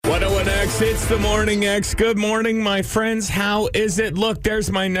It's the Morning X. Good morning, my friends. How is it? Look,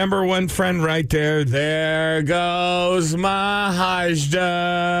 there's my number one friend right there. There goes my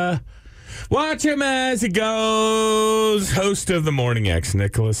Hajda. Watch him as he goes. Host of the Morning X,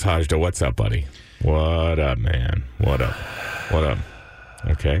 Nicholas Hajda. What's up, buddy? What up, man? What up? What up?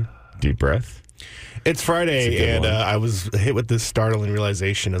 Okay. Deep breath. It's Friday, and I was hit with this startling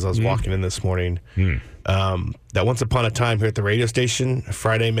realization as I was walking in this morning. That once upon a time here at the radio station,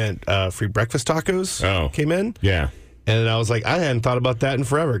 Friday meant free breakfast tacos came in. Yeah. And I was like, I hadn't thought about that in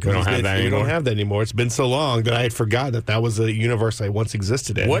forever. We don't have that anymore. It's been so long that I had forgotten that was a universe I once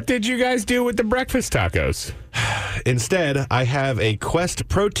existed in. What did you guys do with the breakfast tacos? Instead, I have a Quest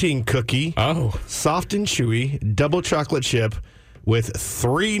protein cookie. Oh. Soft and chewy, double chocolate chip with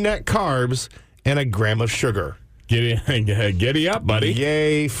 3 net carbs and a gram of sugar. Giddy up, buddy.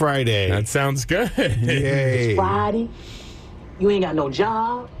 Yay, Friday. That sounds good. Yay. It's Friday. You ain't got no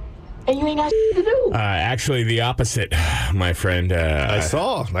job. And you ain't got shit to do. Actually, the opposite, my friend. I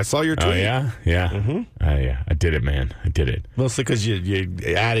saw your tweet. Oh, yeah? Yeah. Mm-hmm. Yeah. I did it, man. I did it. Mostly because you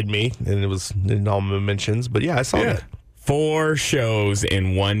added me, and it was in all my mentions. But, yeah, I saw that. 4 shows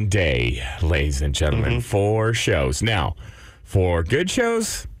in one day, ladies and gentlemen. 4 shows. Now, 4 good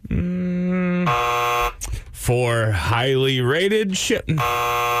shows, 4 highly rated shit,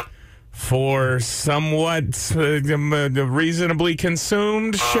 4 somewhat reasonably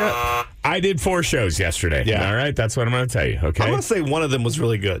consumed shit. I did 4 shows yesterday. Yeah. All right, that's what I'm going to tell you, okay? I'm going to say one of them was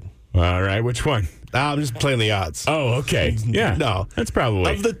really good. All right, which one? I'm just playing the odds. Oh, okay. Yeah. No. That's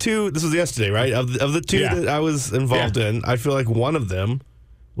probably... Of the 2, this was yesterday, right? Of the 2 that I was involved in, I feel like one of them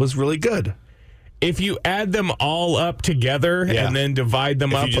was really good. If you add them all up together and then divide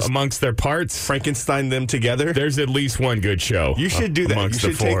them up amongst their parts, Frankenstein them together, there's at least one good show. You should do that. You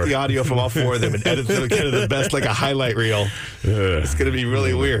should take the audio from all 4 of them and edit them kind of the best, like a highlight reel. It's going to be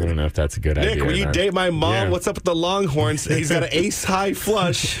really weird. I don't know if that's a good idea. Nick, when you date my mom, Yeah. what's up with the Longhorns? He's got an ace-high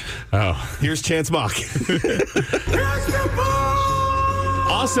flush. Oh. Here's Chance Mock.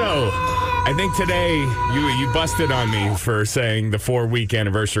 Also, I think today you busted on me for saying the 4-week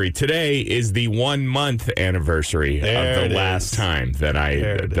anniversary. Today is the 1-month anniversary of the last time that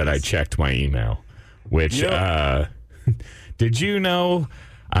I checked my email. Which did you know?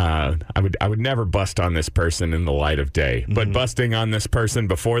 I would never bust on this person in the light of day, but busting on this person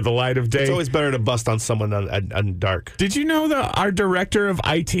before the light of day. It's always better to bust on someone on dark. Did you know that our director of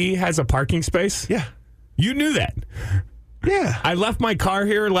IT has a parking space? Yeah, you knew that. Yeah. I left my car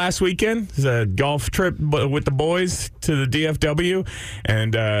here last weekend. It was a golf trip with the boys to the DFW.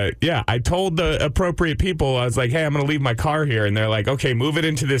 And, I told the appropriate people, I was like, hey, I'm going to leave my car here. And they're like, okay, move it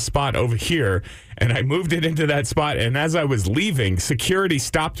into this spot over here. And I moved it into that spot. And as I was leaving, security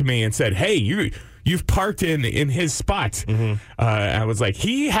stopped me and said, hey, you've parked in his spot. I was like,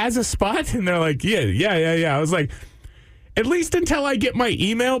 he has a spot? And they're like, yeah. I was like, at least until I get my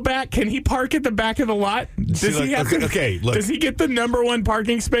email back, can he park at the back of the lot? Does he have Does he get the number 1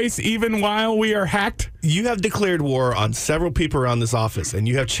 parking space even while we are hacked? You have declared war on several people around this office, and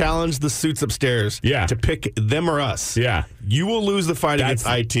you have challenged the suits upstairs to pick them or us. Yeah. You will lose the fight against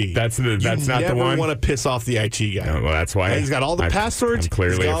IT. That's not the one. You never want to piss off the IT guy. No, well, that's why he's got all the passwords. I'm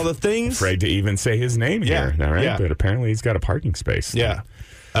clearly he's got all the things. Afraid to even say his name here. All right, but apparently he's got a parking space. Yeah.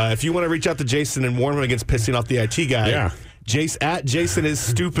 If you want to reach out to Jason and warn him against pissing off the IT guy, Jason is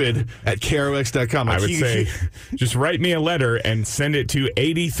stupid at KROX.com. I would say just write me a letter and send it to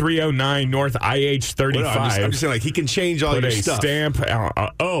 8309 North IH 35. Well, no, I'm just saying, he can change all your stuff. Stamp.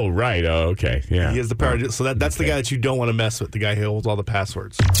 Right. Okay. Yeah. He has the power to do. So that's the guy that you don't want to mess with, the guy who holds all the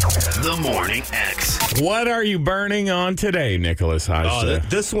passwords. The Morning X. What are you burning on today, Nicholas Hajda?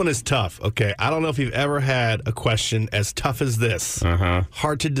 This one is tough. Okay. I don't know if you've ever had a question as tough as this.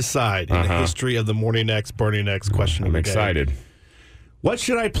 Hard to decide in the history of the Morning X, Burning X question of the day. I'm excited. What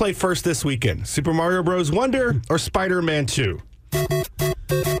should I play first this weekend? Super Mario Bros. Wonder or Spider-Man 2?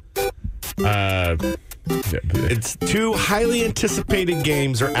 It's 2 highly anticipated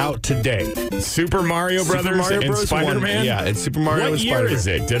games are out today. Super Mario Brothers and Spider-Man? Yeah, and Super Mario and Spider-Man. What year is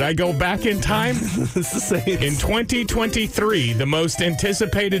it? Did I go back in time? It's the same. In 2023, the most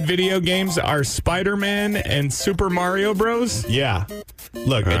anticipated video games are Spider-Man and Super Mario Bros? Yeah.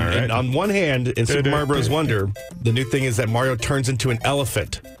 Look, and on one hand, in Super Mario Bros. Wonder, the new thing is that Mario turns into an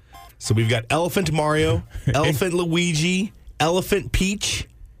elephant. So we've got Elephant Mario, Elephant Luigi, Elephant Peach.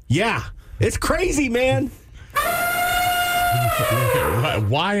 Yeah. It's crazy, man.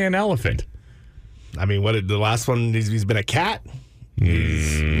 Why an elephant? I mean, the last one, he's been a cat.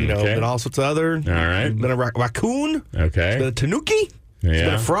 He's, been all sorts of other. All right. Been a raccoon. Okay. He's been a tanuki. Is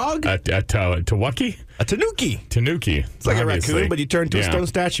it a frog? A Tawaki? A tanuki. Tanuki. It's like obviously. a raccoon, but you turn into a stone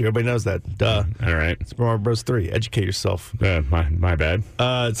statue. Everybody knows that. Duh. All right. Super Mario Bros. 3. Educate yourself. My bad.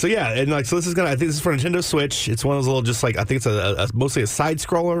 So yeah, and like so this is I think this is for Nintendo Switch. It's one of those little just like I think it's mostly a side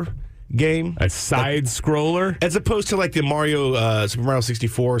scroller game. A side scroller? As opposed to like the Mario Super Mario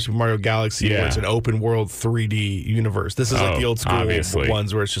 64, Super Mario Galaxy, where it's an open world 3D universe. This is like the old school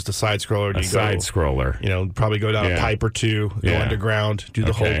ones where it's just a side scroller. A side scroller. You know, probably go down a pipe or two, go underground, do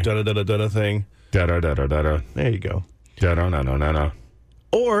the whole da-da-da-da-da thing. Da-da-da-da-da-da. There you go. Da-da-da-da-da-da.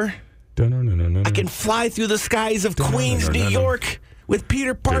 Or I can fly through the skies of Queens, New York with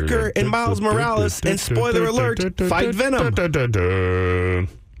Peter Parker and Miles Morales and, spoiler alert, fight Venom.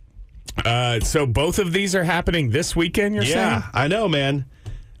 So both of these are happening this weekend, you're saying? Yeah, I know, man.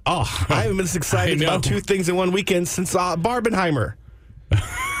 Oh, I haven't been this excited about two things in one weekend since Barbenheimer.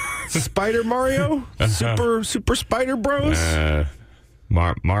 Spider Mario? Super Spider Bros?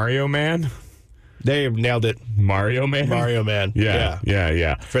 Mario Man? They nailed it. Mario Man? Mario Man.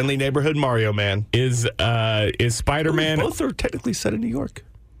 Yeah. Friendly neighborhood Mario Man. Is Spider-Man... Both are technically set in New York.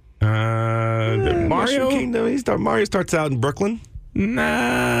 Mario? Kingdom. Mario starts out in Brooklyn.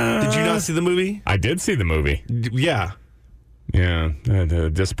 Nah. Did you not see the movie? I did see the movie. Yeah. Yeah.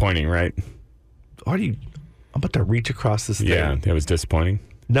 Disappointing, right? I'm about to reach across this thing. Yeah, it was disappointing.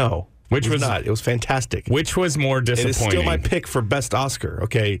 No. Which was not. It was fantastic. Which was more disappointing? It is still my pick for best Oscar.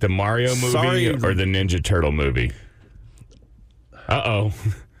 Okay. The Mario movie or the Ninja Turtle movie? Uh-oh.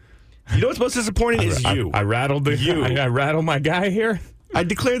 You know what's most disappointing is you. I rattled I rattled my guy here. I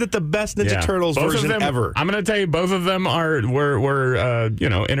declare that the best Ninja Turtles version ever. I'm going to tell you, both of them were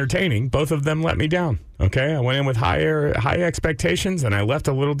entertaining. Both of them let me down. Okay, I went in with high expectations, and I left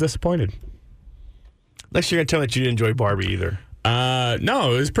a little disappointed. Next, you're going to tell me that you didn't enjoy Barbie either.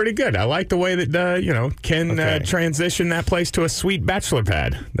 No, it was pretty good. I like the way that Ken transitioned that place to a sweet bachelor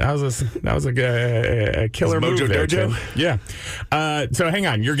pad. That was a killer move there. Dojo? Yeah. So hang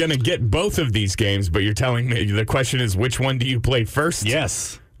on, you're going to get both of these games, but you're telling me the question is which one do you play first?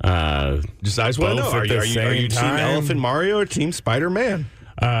 Yes. I just want to know: are you Team Elephant Mario or Team Spider-Man?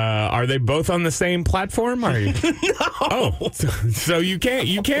 Are they both on the same platform? Are you? No. Oh, so you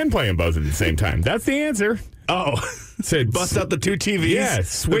can play them both at the same time. That's the answer. Oh. So bust out the two TVs. Yeah,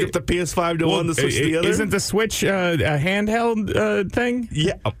 hook up the PS5 to one, the Switch to the other. Isn't the Switch a handheld thing?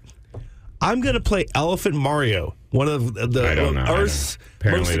 Yeah. I'm going to play Elephant Mario, one of the Earth's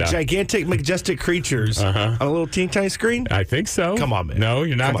most gigantic, majestic creatures on a little teeny tiny screen. I think so. Come on, man. No,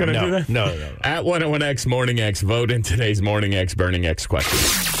 you're not going to do that? No. At 101X Morning X, vote in today's Morning X Burning X question.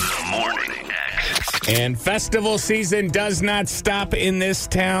 The Morning X. And festival season does not stop in this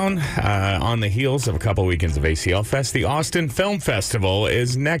town. On the heels of a couple weekends of ACL Fest, the Austin Film Festival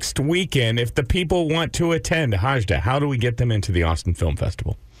is next weekend. If the people want to attend, Hajda, how do we get them into the Austin Film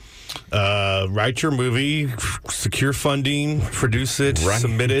Festival? Write your movie, secure funding, produce it,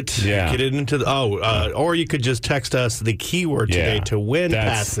 submit it, get it into the or you could just text us the keyword today to win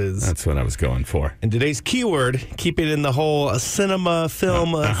passes. That's what I was going for. And today's keyword, keep it in the whole cinema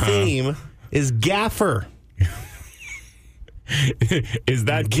film theme, is gaffer. Is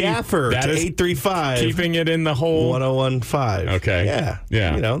that gaffer that to is 835 keeping it in the whole 1015? Okay.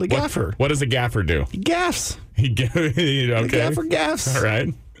 Yeah. You know, the gaffer. What does a gaffer do? He gaffs. Okay. The gaffer gaffs. All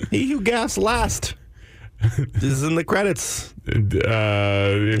right. He who gaffs last is in the credits. He's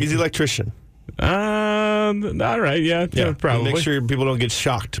the electrician. All right, yeah, probably. Make sure people don't get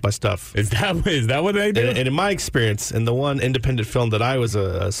shocked by stuff. Is that what they do? And in my experience, in the one independent film that I was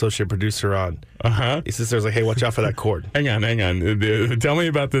an associate producer on, he says, "There's like, hey, watch out for that cord." Hang on. Tell me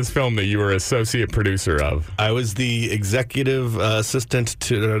about this film that you were associate producer of. I was the executive assistant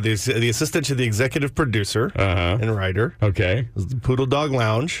to the assistant to the executive producer and writer. Okay, it was the Poodle Dog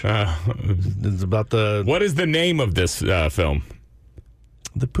Lounge. It's about the. What is the name of this film?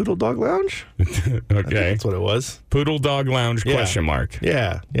 The Poodle Dog Lounge? Okay. That's what it was. Poodle Dog Lounge, question mark.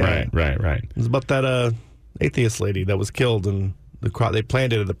 Yeah. Right. It was about that atheist lady that was killed, and they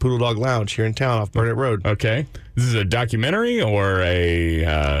planned it at the Poodle Dog Lounge here in town off Burnett Road. Okay. This is a documentary or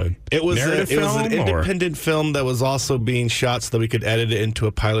a It was film, an independent film that was also being shot so that we could edit it into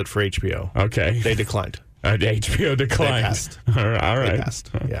a pilot for HBO. Okay. They declined. HBO declined. They passed. All right. They passed.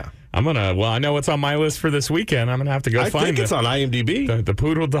 Yeah. I know what's on my list for this weekend. I'm going to have to go find it. I think it's on IMDb. The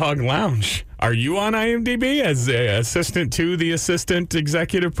Poodle Dog Lounge. Are you on IMDb as assistant to the assistant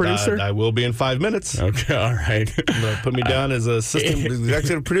executive producer? I will be in 5 minutes. Okay, all right. Put me down as assistant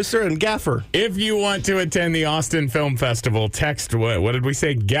executive producer and gaffer. If you want to attend the Austin Film Festival, text what did we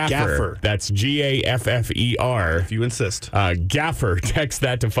say? Gaffer. That's Gaffer. If you insist. Gaffer. Text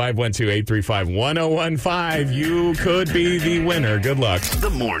that to 512-835-1015. You could be the winner. Good luck. The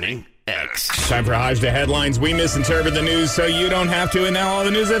Morning X. Time for Hajda headlines. We misinterpret the news so you don't have to. And now all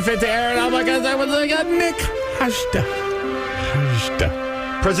the news that fit to air. And I'm like, that was like a Nick Hajda.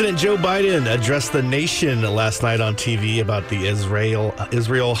 President Joe Biden addressed the nation last night on TV about the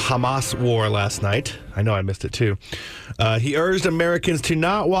Israel-Hamas war last night. I know I missed it too. He urged Americans to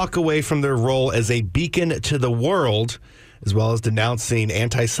not walk away from their role as a beacon to the world, as well as denouncing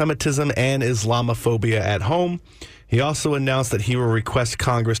anti-Semitism and Islamophobia at home. He also announced that he will request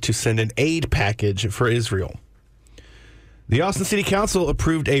Congress to send an aid package for Israel. The Austin City Council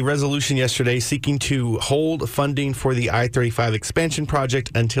approved a resolution yesterday seeking to hold funding for the I-35 expansion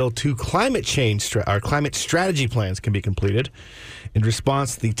project until two climate strategy plans can be completed. In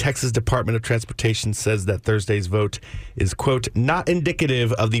response, the Texas Department of Transportation says that Thursday's vote is, quote, not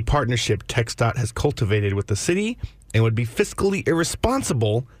indicative of the partnership TxDOT has cultivated with the city and would be fiscally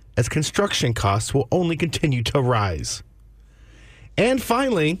irresponsible as construction costs will only continue to rise. And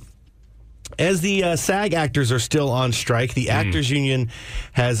finally, as the SAG actors are still on strike, the Actors Union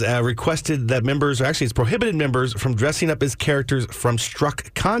has requested that members, or actually it's prohibited members from dressing up as characters from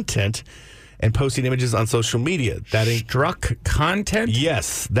struck content and posting images on social media. Struck content?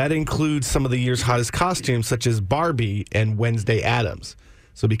 Yes. That includes some of the year's hottest costumes, such as Barbie and Wednesday Addams.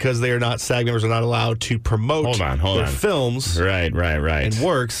 So because they are not, SAG members are not allowed to promote their films right. and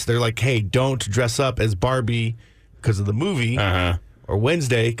works, they're like, hey, don't dress up as Barbie because of the movie or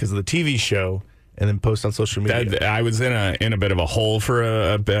Wednesday because of the TV show and then post on social media. I was in a bit of a hole for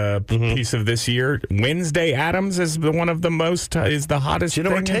a piece of this year. Wednesday Addams is one of the most, is the hottest Jenna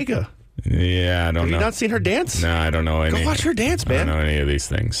thing. Ortega. Yeah, I don't know. Have you not seen her dance? No, I don't know any. Go watch her dance, man. I don't know any of these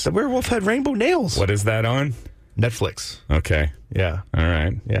things. The werewolf had rainbow nails. What is that on? Netflix. Okay. Yeah. All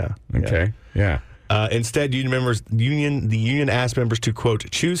right. Yeah. Okay. Yeah. Instead, the union asked members to, quote,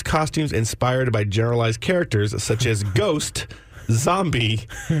 choose costumes inspired by generalized characters such as ghost, zombie,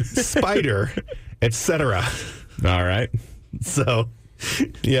 spider, etc. All right. So,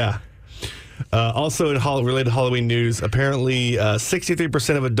 yeah. Also, in related Halloween news, apparently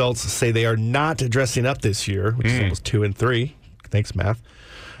 63% of adults say they are not dressing up this year, which is almost 2 in 3. Thanks, math.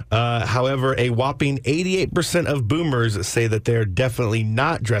 However, a whopping 88% of boomers say that they're definitely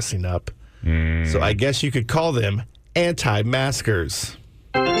not dressing up. So I guess you could call them anti-maskers.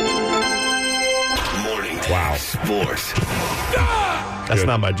 Morning Sports. That's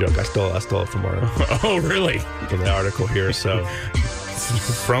not my joke. I stole it from Oh, really? From the article here. So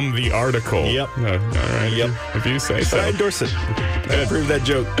from the article. Yep. All right. Yep. If you say so. I endorse it. I approve that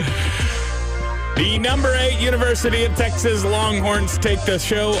joke. The number 8 University of Texas Longhorns take the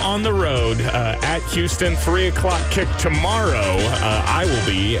show on the road at Houston. 3 o'clock kick tomorrow. I will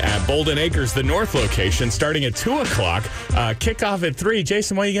be at Bolden Acres, the north location, starting at 2 o'clock. Kickoff at 3.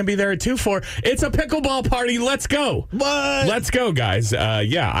 Jason, what are you going to be there at 2 for? It's a pickleball party. Let's go. What? Let's go, guys.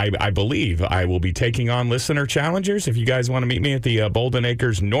 I believe I will be taking on listener challengers. If you guys want to meet me at the Bolden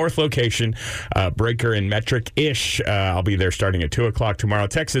Acres north location, Breaker and Metric-ish, I'll be there starting at 2 o'clock tomorrow.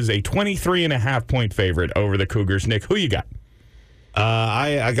 Texas, a 23.5-point favorite over the Cougars. Nick, who you got?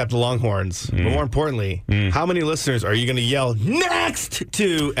 I got the Longhorns. But more importantly, how many listeners are you going to yell next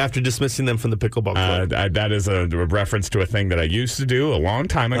to after dismissing them from the pickleball club? That is a reference to a thing that I used to do a long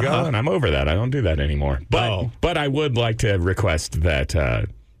time ago, and I'm over that. I don't do that anymore. But I would like to request that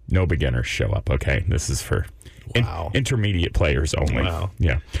no beginners show up, okay? This is for intermediate players only. Wow.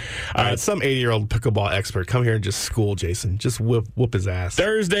 Yeah. Some 80-year-old pickleball expert, come here and just school Jason. Just whoop his ass.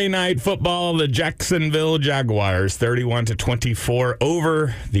 Thursday night football, the Jacksonville Jaguars 31-24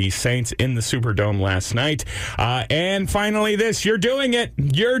 over the Saints in the Superdome last night. And finally this, you're doing it,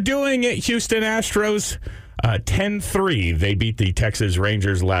 Houston Astros. 10-3. They beat the Texas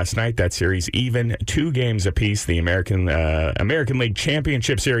Rangers last night. That series even 2 games apiece. The American League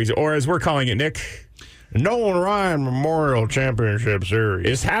Championship Series, or as we're calling it, Nick, Nolan Ryan Memorial Championship Series.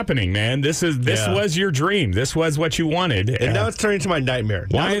 It's happening, man. This was your dream. This was what you wanted. And now it's turning into my nightmare.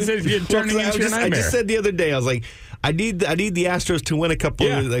 Why is it turning into your nightmare? I just said the other day, I was like, I need the Astros to win a couple,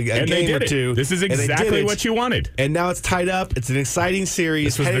 a and game or two. This is exactly what you wanted. And now it's tied up. It's an exciting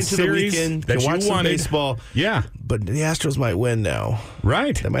series. This was Heading the to series the weekend. that to watch you some wanted. baseball. Yeah. But the Astros might win now.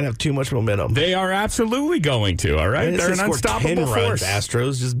 Right. They might have too much momentum. They are absolutely going to, all right? They're an unstoppable 10 force. runs.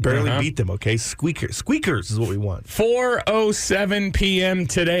 Astros just barely beat them, okay? Squeakers is what we want. 4:07 p.m.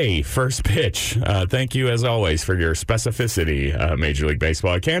 today, first pitch. Thank you, as always, for your specificity, Major League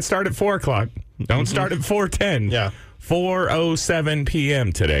Baseball. It can't start at 4 o'clock. Don't start at 4:10. Yeah. 4:07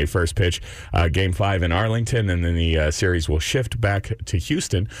 p.m. today, first pitch. Game 5 in Arlington, and then the series will shift back to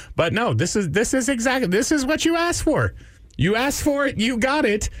Houston. But no, this is what you asked for. You asked for it. You got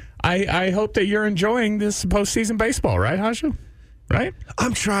it. I hope that you're enjoying this postseason baseball, right, Hashu? Right?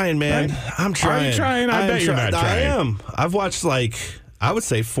 I'm trying, man. Right? I'm trying. Are you trying? I bet you're not trying. I am. I've watched I would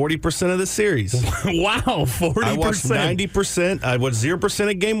say 40% of the series. Wow, 40%. I watched 90%. I watched 0%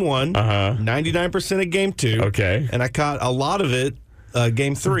 at game 1, 99% at game 2. Okay. And I caught a lot of it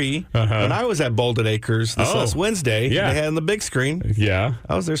game 3 when I was at Bolden Acres this last Wednesday. Yeah. They had on the big screen. Yeah.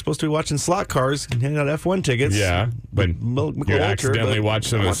 I was there supposed to be watching slot cars and handing out F1 tickets. Yeah. But you accidentally watched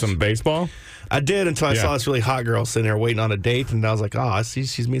some baseball? I did until I saw this really hot girl sitting there waiting on a date, and I was like, I see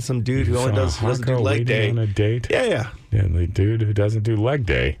she's meeting some dude who doesn't do leg day. On a date? Yeah. Yeah, the dude who doesn't do leg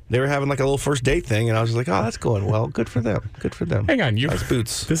day. They were having like a little first date thing, and I was just like, that's going well. Good for them. Hang on, nice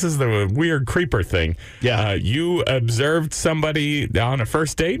boots. This is the weird creeper thing. Yeah. You observed somebody on a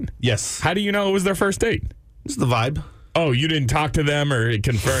first date? Yes. How do you know it was their first date? This is the vibe. Oh, you didn't talk to them or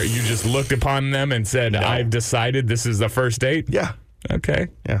confer? You just looked upon them and said, I've decided this is the first date? Yeah. Okay.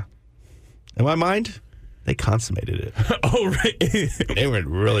 Yeah. In my mind, they consummated it. Oh, right. It went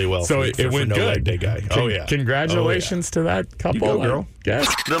really well. So it went good. Leg day guy. Congratulations to that couple. You go, girl.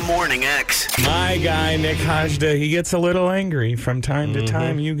 Yes. The Morning X. My guy, Nick Hajda, he gets a little angry from time to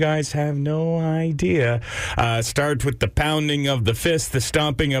time. You guys have no idea. Start with the pounding of the fist, the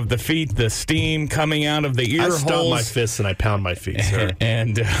stomping of the feet, the steam coming out of the ear holes. I stomp my fists and I pound my feet, sir.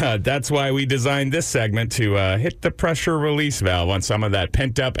 And that's why we designed this segment to hit the pressure release valve on some of that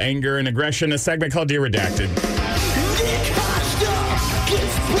pent-up anger and aggression, a segment called Dear Redacted. Nick Hajda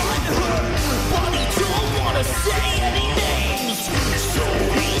gets butthurt, but he don't want to say any names. So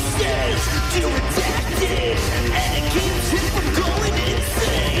he says, Dear Redacted, and it keeps him from going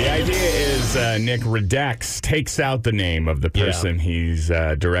insane. The idea is Nick redacts, takes out the name of the person he's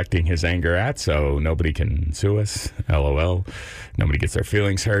directing his anger at, so nobody can sue us. LOL. Nobody gets their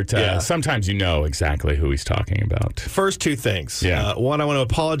feelings hurt. Sometimes you know exactly who he's talking about. First two things. Yeah. One, I want to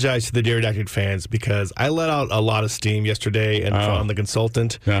apologize to the Dear Redacted fans because I let out a lot of steam yesterday and on the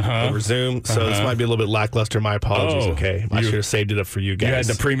consultant over Zoom, so this might be a little bit lackluster. My apologies, okay? I should have saved it up for you guys. You had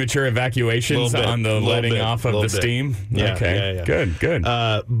the premature evacuations on the letting off of the steam? Yeah, okay, good.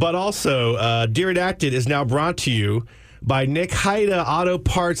 But also, Dear Redacted is now brought to you by Nick Hajda Auto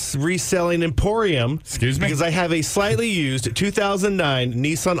Parts Reselling Emporium. Excuse me? Because I have a slightly used 2009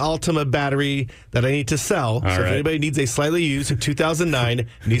 Nissan Altima battery that I need to sell. If anybody needs a slightly used 2009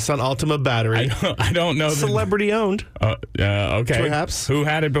 Nissan Altima battery. I don't know. Celebrity owned. Okay. Perhaps. Who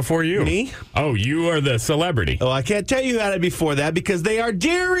had it before you? Me. Oh, you are the celebrity. Oh, I can't tell you who had it before that because they are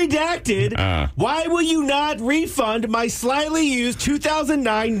Dear Redacted. Why will you not refund my slightly used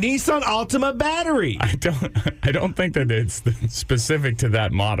 2009 Nissan Altima battery? I don't think that it's specific to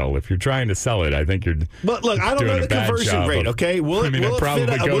that model. If you're trying to sell it, I think you're. But look, I don't know the conversion rate. Okay, will it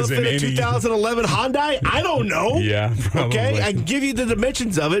fit a 2011 Hyundai? I don't know. Yeah, probably. Okay, I can give you the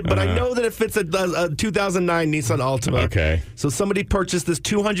dimensions of it, but I know that it fits a 2009 Nissan Altima. Okay. So somebody purchased this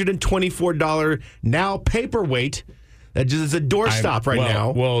 $224 now paperweight. That just is a doorstop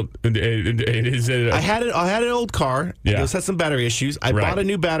now. Well, it is. I had an old car. Yeah. It had some battery issues. I bought a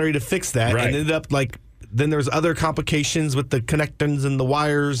new battery to fix that, and ended up Then there's other complications with the connectors and the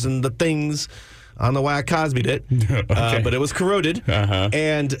wires and the things. I don't know why I Cosby'd it, but it was corroded.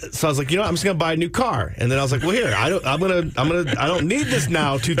 And so I was like, I'm just gonna buy a new car. And then I was like, well, here, I don't need this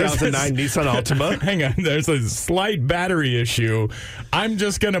now. 2009 Nissan Altima. Hang on, there's a slight battery issue. I'm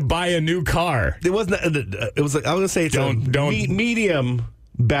just gonna buy a new car. It wasn't. It was. I was gonna say it's a medium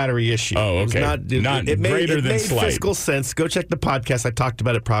battery issue. Oh, okay. It made slight. Fiscal sense. Go check the podcast. I talked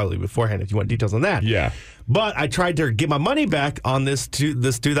about it probably beforehand if you want details on that. Yeah. But I tried to get my money back on this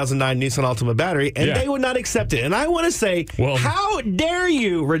 2009 Nissan Altima battery, and they would not accept it. And I want to say, how dare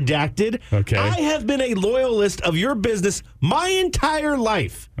you, Redacted? Okay. I have been a loyalist of your business my entire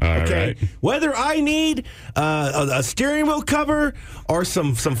life. Okay. Whether I need a steering wheel cover or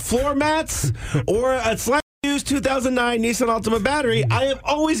some floor mats or a used 2009 Nissan Altima battery, I have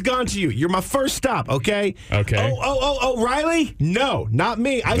always gone to you. You're my first stop, okay? Okay. Oh, Riley? No, not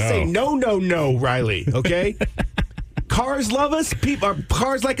me. I say no, Riley, okay? Cars love us.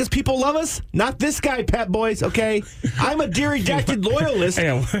 Cars like us. People love us. Not this guy, Pep Boys. Okay, I'm a Dear Redacted loyalist.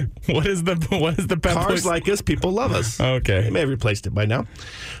 Hang on, what is the Pep Cars Boys? like us. People love us. Okay, they may have replaced it by now,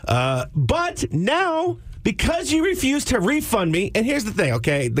 but now. Because you refused to refund me, and here's the thing,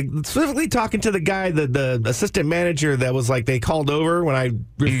 okay? Specifically talking to the guy, the assistant manager that was like, they called over when I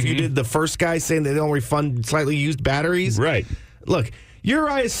refuted the first guy saying they don't refund slightly used batteries. Right. Look, you're,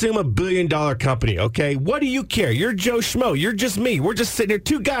 I assume, $1 billion company, okay? What do you care? You're Joe Schmo. You're just me. We're just sitting here,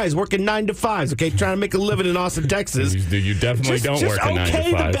 two guys working 9 to 5s, okay? Trying to make a living in Austin, Texas. You definitely don't work a 9 to 5. Just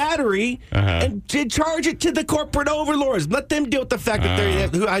okay the battery and charge it to the corporate overlords. Let them deal with the fact that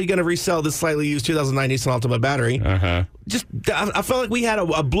how are you going to resell this slightly used 2009 Nissan Altima battery? I felt like we had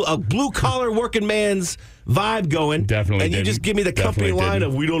a blue-collar working man's vibe going. Definitely and you just give me the company line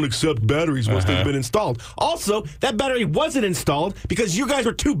of, we don't accept batteries once they've been installed. Also, that battery wasn't installed because you guys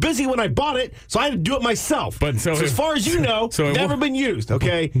were too busy when I bought it, so I had to do it myself. But so as far as you know, never been used,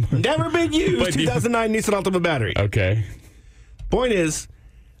 okay? Never been used, 2009 Nissan Altima battery. Okay. Point is,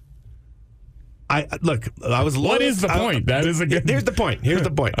 I was low. What is the point? That is a good... Here's the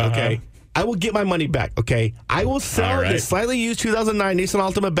point, okay? I will get my money back, okay? I will sell the slightly used 2009 Nissan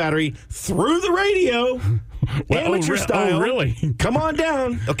Altima battery through the radio, amateur style. Oh, really? Come on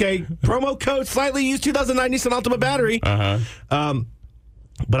down, okay? Promo code slightly used 2009 Nissan Altima battery.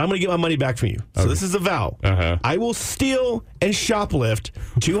 But I'm going to get my money back from you. So this is a vow. I will steal and shoplift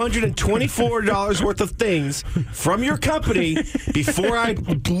 $224 worth of things from your company before I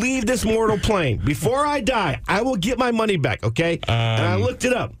leave this mortal plane. Before I die, I will get my money back, okay? And I looked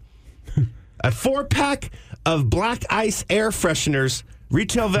it up. A 4-pack of Black Ice air fresheners,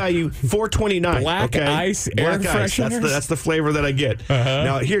 retail value $4.29. Black Ice air fresheners? That's the flavor that I get.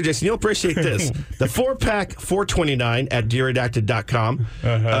 Now, here, Jason, you'll appreciate this. The 4-pack, $4.29 at DearRedacted.com.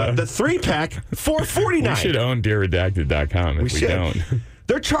 The 3-pack, $4.49. We should own DearRedacted.com if we don't.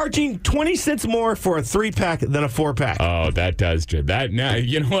 They're charging 20 cents more for a 3-pack than a 4-pack. Oh, that does. Now,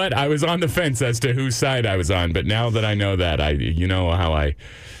 you know what? I was on the fence as to whose side I was on, but now that I know that, you know how I...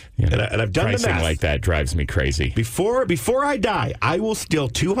 and I've done the math. Pricing like that drives me crazy. Before I die, I will steal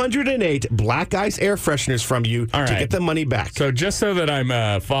 208 Black Ice air fresheners from you to get the money back. So just so that I'm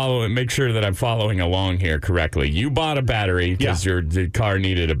make sure that I'm following along here correctly, you bought a battery because the car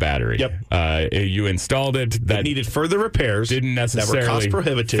needed a battery. Yep. You installed it. That it needed further repairs. Didn't necessarily that were cost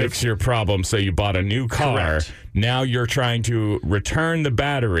prohibitive. Fix your problem, so you bought a new car. Correct. Now you're trying to return the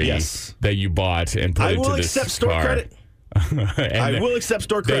battery that you bought and put into this car. I will accept store credit. I will accept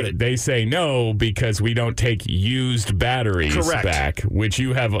store credit. They say no because we don't take used batteries back, which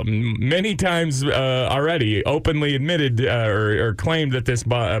you have many times already openly admitted or claimed that this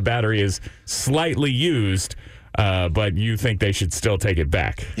battery is slightly used, but you think they should still take it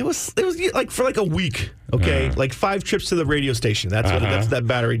back. It was like for like a week, okay? Like 5 trips to the radio station. That's what that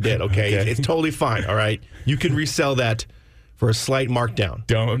battery did, okay? It's totally fine, all right? You can resell that for a slight markdown.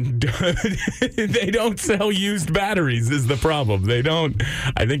 They don't sell used batteries is the problem. They don't.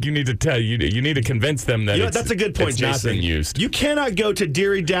 I think you need to tell you need to convince them that that's a good point, Jason. Not been used. You cannot go to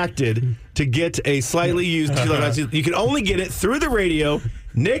Dear Redacted to get a slightly used. You can only get it through the radio.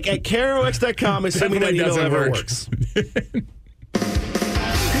 Nick at KROX.com, assuming that email ever works. I'll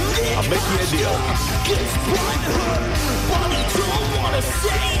make you a deal. Gets butthurt, but he don't wanna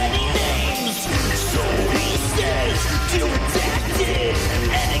say any names. So he says, "Dear Redacted,"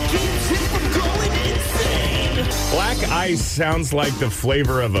 and it keeps him from going insane. Black Ice sounds like the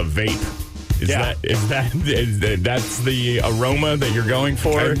flavor of a vape. That's the aroma that you're going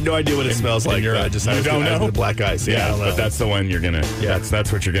for? I have no idea what it smells like. You don't know? The Black Ice. Yeah, I don't know. But that's the one you're gonna. Yeah,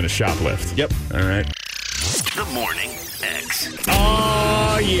 that's what you're gonna shoplift. Yep. All right. The Morning X.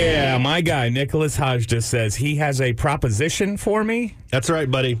 Oh yeah, my guy Nicholas Hodge just says he has a proposition for me. That's right,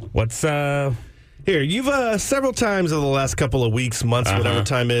 buddy. What's Here, you've several times over the last couple of weeks, months, whatever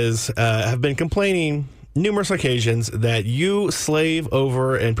time is, have been complaining numerous occasions that you slave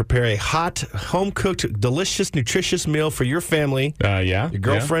over and prepare a hot, home-cooked, delicious, nutritious meal for your family. Your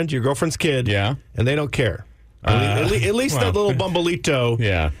girlfriend, your girlfriend's kid. Yeah. And they don't care. At least that little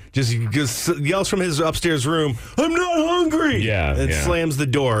bumbleito just yells from his upstairs room, "I'm not hungry!" And slams the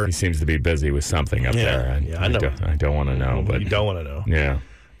door. He seems to be busy with something up there. I know. I don't want to know. But you don't want to know. Yeah.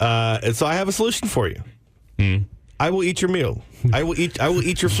 And so I have a solution for you. I will eat your meal. I will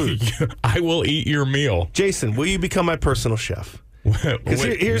eat your food. I will eat your meal. Jason, will you become my personal chef?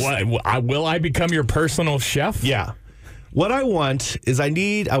 Will I become your personal chef? Yeah. What I want is I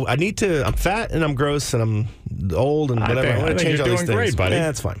need to. I'm fat and I'm gross and I'm old and whatever. I want to change all these things. Great, buddy. Yeah,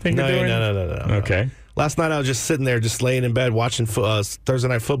 that's fine. No. Okay. Last night I was just sitting there, just laying in bed watching Thursday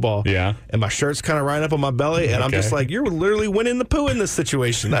Night Football. Yeah. And my shirt's kind of right up on my belly, and I'm just like, you're literally winning the poo in this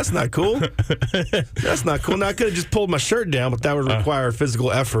situation. That's not cool. That's not cool. Now, I could have just pulled my shirt down, but that would require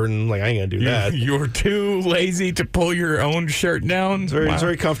physical effort, and like I ain't going to do that. You're too lazy to pull your own shirt down? It's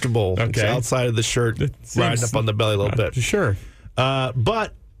very comfortable. Okay. It's outside of the shirt, riding up on the belly a little bit. Sure.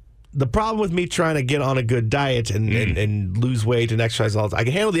 But the problem with me trying to get on a good diet and lose weight and exercise all the time, I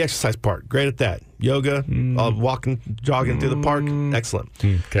can handle the exercise part. Great at that. Yoga, walking, jogging through the park, excellent.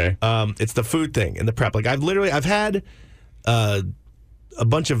 Okay. It's the food thing and the prep. Like I've had a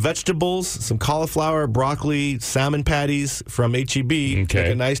bunch of vegetables, some cauliflower, broccoli, salmon patties from HEB. Okay.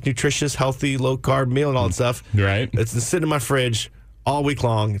 Like a nice, nutritious, healthy, low carb meal and all that stuff. Right. It's sitting in my fridge all week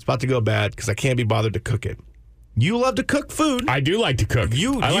long. It's about to go bad because I can't be bothered to cook it. You love to cook food. I do like to cook.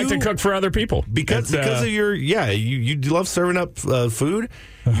 I like to cook for other people. Because of your, you love serving up food.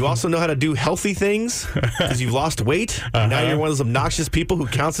 You also know how to do healthy things because you've lost weight. Now you're one of those obnoxious people who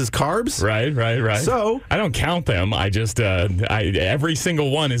counts as carbs. Right. So I don't count them. I just, every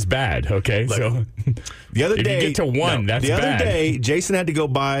single one is bad, okay? Look, so the other if day, you get to one, that's the bad. other day, Jason had to go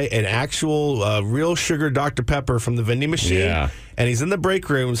buy an actual real sugar Dr. Pepper from the vending machine. Yeah. And he's in the break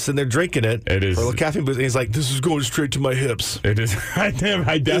room sitting there drinking it. It is. For a little caffeine boost. And he's like, this is going straight to my hips. It is. I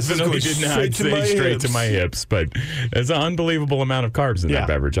definitely did not say straight to my hips, but there's an unbelievable amount of carbs in that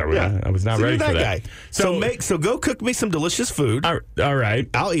beverage. I was not ready for that. Guy. So go cook me some delicious food. All right.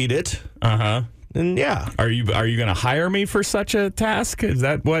 I'll eat it. Uh-huh. And Are you going to hire me for such a task? Is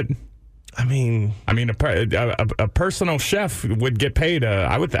that what? I mean, a personal chef would get paid.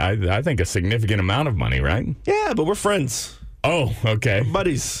 I think a significant amount of money, right? Yeah, but we're friends. Oh, okay. We're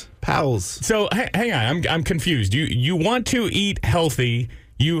buddies, pals. So hang on, I'm confused. You want to eat healthy.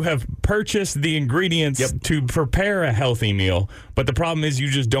 You have purchased the ingredients to prepare a healthy meal, but the problem is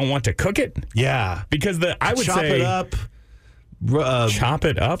you just don't want to cook it. Yeah, because I would chop say it up. Chop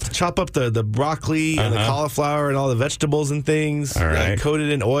it up? Chop up the broccoli and the cauliflower and all the vegetables and things. All right. Coat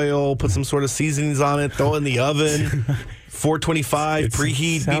it in oil, put some sort of seasonings on it, throw it in the oven. 425,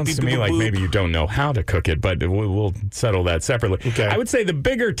 preheat. Sounds to me like maybe you don't know how to cook it, but we'll settle that separately. Okay. I would say the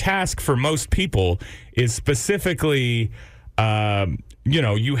bigger task for most people is specifically,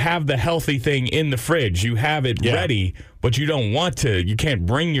 you have the healthy thing in the fridge. You have it ready, but you don't want to. You can't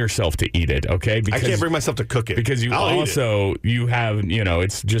bring yourself to eat it, okay? I can't bring myself to cook it. Because you have,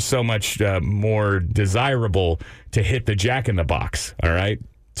 it's just so much more desirable to hit the Jack in the Box, all right?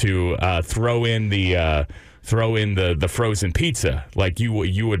 To throw in the frozen pizza, like you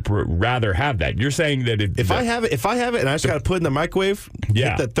would rather have that. You're saying that if I have it, and I just got to put it in the microwave,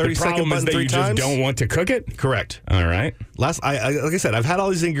 hit that 30-second button 3 times. Just don't want to cook it. Correct. All right. Like I said, I've had all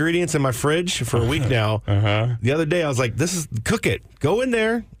these ingredients in my fridge for a week now. The other day, I was like, cook it. Go in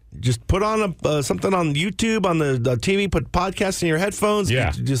there. Just put on something on YouTube, on the TV, put podcasts in your headphones.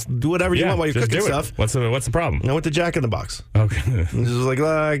 Yeah. Just do whatever you want while you're cooking stuff. What's the problem? I went to Jack in the Box. Okay. Just like,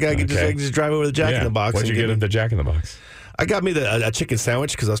 I can just drive over to Jack in the Box. What'd you get at the Jack in the Box? I got me a chicken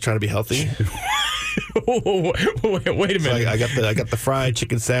sandwich because I was trying to be healthy. Wait a minute. So I got the fried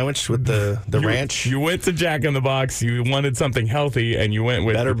chicken sandwich with the ranch. You went to Jack in the Box. You wanted something healthy, and you went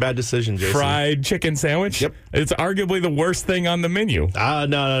with bad decision, Jason. Fried chicken sandwich. Yep. It's arguably the worst thing on the menu. No.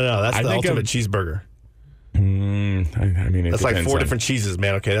 That's the ultimate cheeseburger. I mean, that's like 4 different cheeses,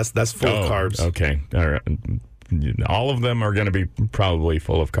 man. Okay, that's full of carbs. Okay, all right. All of them are going to be probably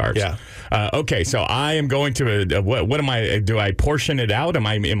full of carbs. Yeah. Okay, so I am going to what am I? Do I portion it out? Am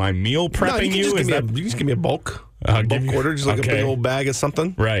I meal prepping you? You can just give me a bulk. Bulk order, just like a big old bag of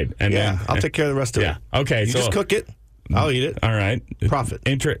something. Right, and then I'll take care of the rest of it. Okay, you just cook it. I'll eat it. All right. Profit.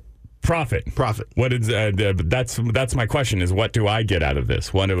 Profit. What is that's my question? Is what do I get out of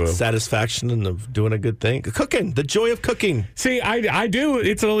this? Satisfaction and of doing a good thing. Cooking, the joy of cooking. See, I do.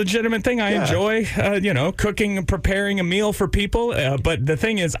 It's a legitimate thing. I enjoy, cooking and preparing a meal for people. But the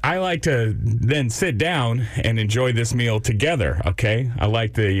thing is, I like to then sit down and enjoy this meal together. Okay, I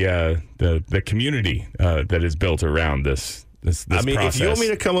like the community that is built around this. This process. If you want me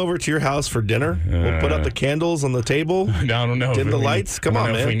to come over to your house for dinner, we'll put up the candles on the table. I don't know. Dim the lights. Come on,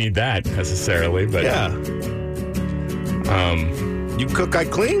 man. I don't know if we need that necessarily, but you cook, I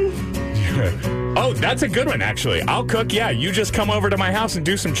clean. Oh, that's a good one, actually. I'll cook. Yeah, you just come over to my house and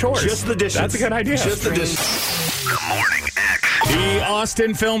do some chores. Just the dishes. That's a good idea. Just the dishes. Good morning, X. The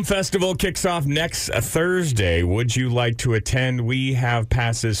Austin Film Festival kicks off next Thursday. Would you like to attend? We have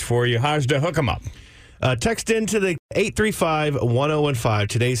passes for you. Hajda, hook them up. Text into the 835-1015.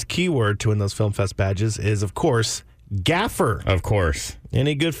 Today's keyword to win those Film Fest badges is, of course, gaffer. Of course.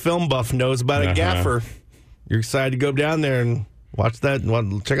 Any good film buff knows about a gaffer. You're excited to go down there and watch that.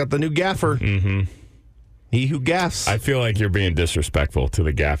 Check out the new gaffer. Mm-hmm. He who gaffs. I feel like you're being disrespectful to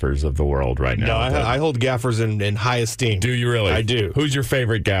the gaffers of the world right now. No, I hold gaffers in high esteem. Do you really? I do. Who's your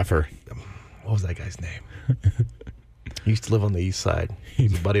favorite gaffer? What was that guy's name? He used to live on the east side.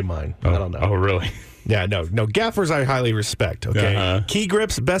 He's a buddy of mine. I don't know. Oh, really? Yeah, no. Gaffers I highly respect, okay? Uh-huh. Key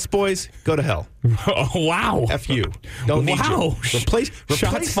grips, best boys, go to hell. Oh, wow. F you. Don't need you. Replace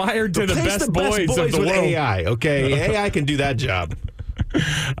Shots fired to the best boys of the with world. AI, okay? AI can do that job.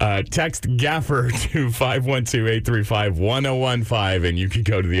 Text Gaffer to 512-835-1015, and you can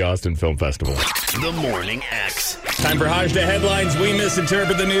go to the Austin Film Festival. The Morning X. Time for Hajda headlines. We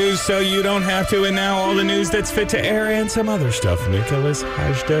misinterpret the news so you don't have to, and now all the news that's fit to air and some other stuff. Nicholas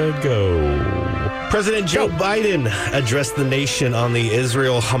Hajda, go. President Joe Biden addressed the nation on the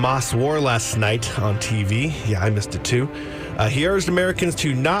Israel-Hamas war last night on TV. Yeah, I missed it too. He urged Americans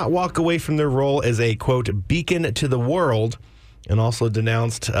to not walk away from their role as a, quote, beacon to the world, and also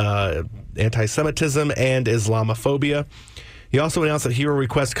denounced anti-Semitism and Islamophobia. He also announced that he will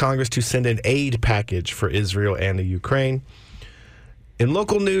request Congress to send an aid package for Israel and the Ukraine. In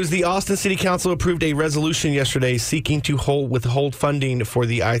local news, the Austin City Council approved a resolution yesterday seeking to withhold funding for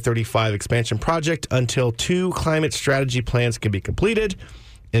the I-35 expansion project until 2 climate strategy plans can be completed.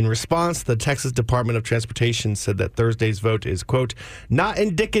 In response, the Texas Department of Transportation said that Thursday's vote is, quote, not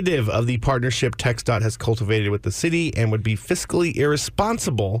indicative of the partnership TxDOT has cultivated with the city and would be fiscally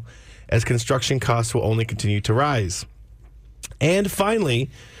irresponsible as construction costs will only continue to rise. And finally,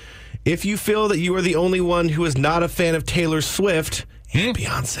 if you feel that you are the only one who is not a fan of Taylor Swift and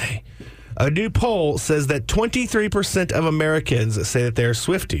Beyonce, a new poll says that 23% of Americans say that they're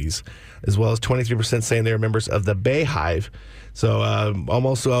Swifties, as well as 23% saying they're members of the Bayhive. So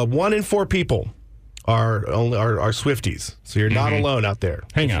almost 1 in 4 people are Swifties. So you're not alone out there.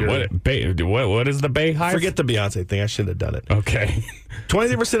 Hang on, what is the Bayhive? Forget the Beyonce thing. I shouldn't have done it. Okay.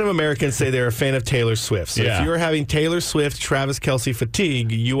 23% of Americans say they're a fan of Taylor Swift. So if you're having Taylor Swift, Travis Kelce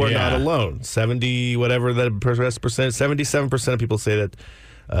fatigue, you are not alone. 70, whatever that percent, 77% of people say that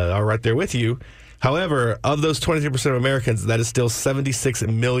are right there with you. However, of those 23% of Americans, that is still 76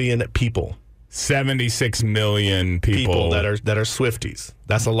 million people. 76 million people that are Swifties.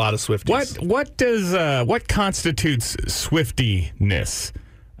 That's a lot of Swifties. What constitutes Swiftiness?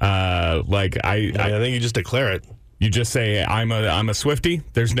 I think you just declare it. You just say I'm a Swiftie.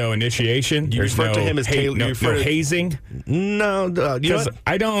 There's no initiation. You refer to him as Taylor. No hazing. No, you know what?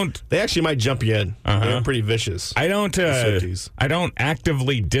 I don't. They actually might jump you in. They're pretty vicious. I don't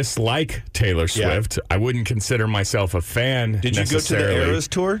actively dislike Taylor Swift. I wouldn't consider myself a fan. Did you go to the Eras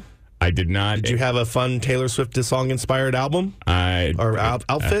tour? I did not. Did you have a fun Taylor Swift song-inspired album?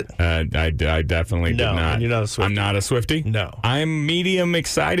 Outfit? I definitely did not. You're not a Swiftie. I'm not a Swiftie? No. I'm medium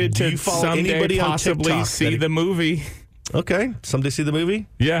excited to someday possibly see the movie. Okay. Someday see the movie?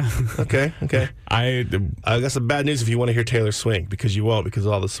 Yeah. Okay. I got some bad news if you want to hear Taylor swing, because you won't, because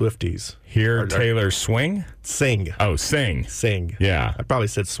of all the Swifties. Hear Taylor swing? Sing. Oh, sing. Sing. Yeah. I probably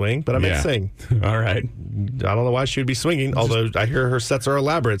said swing, but I meant sing. All right. I don't know why she would be swinging, although I hear her sets are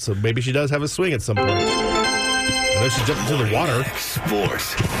elaborate, so maybe she does have a swing at some point. I know she jumped into the water.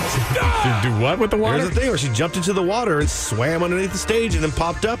 Sports. Do what with the water? Here's the thing where she jumped into the water and swam underneath the stage and then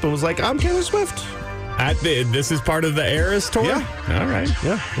popped up and was like, I'm Taylor Swift. This is part of the Eras tour? Yeah. All right.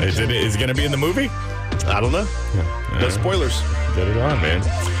 Yeah. Is it going to be in the movie? I don't know. No spoilers. Get it on, man.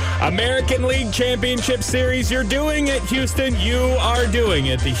 American League Championship Series, you're doing it, Houston. You are doing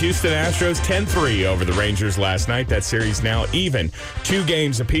it. The Houston Astros 10-3 over the Rangers last night. That series now even. 2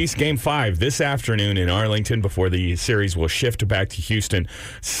 games apiece. Game 5 this afternoon in Arlington before the series will shift back to Houston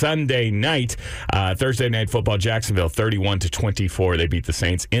Sunday night. Thursday Night Football, Jacksonville 31-24. They beat the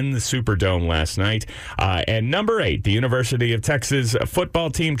Saints in the Superdome last night. And number 8, the University of Texas football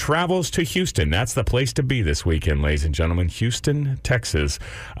team travels to Houston. That's the place to be this weekend, ladies and gentlemen. Houston, Texas.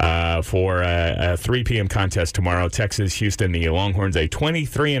 For a 3 p.m. contest tomorrow. Texas, Houston, the Longhorns, a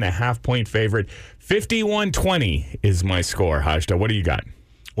 23.5-point favorite. 51-20 is my score, Hajda. What do you got?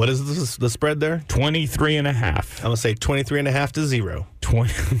 What is the spread there? 23.5. I'm going to say 23.5-0.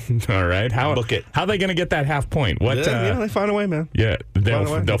 20. All right. Book it. How are they going to get that half point? What? They find a way, man. Yeah,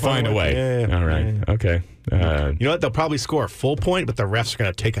 they'll find a way. Yeah. All right. Yeah. Okay. You know what? They'll probably score a full point, but the refs are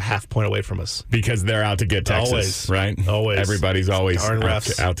going to take a half point away from us. Because they're out to get Texas, always. Right? Always. Everybody's always Darn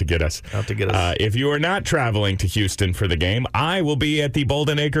refs. out to get us. Out to get us. If you are not traveling to Houston for the game, I will be at the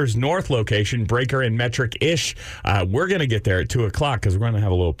Bolden Acres North location, Breaker and Metric-ish. We're going to get there at 2 o'clock because we're going to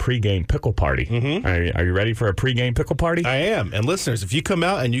have a little pregame pickle party. Mm-hmm. Are you ready for a pregame pickle party? I am. And listeners, if you come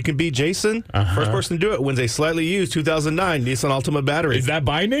out and you can beat Jason, first person to do it wins a slightly used 2009 Nissan Altima battery. Is that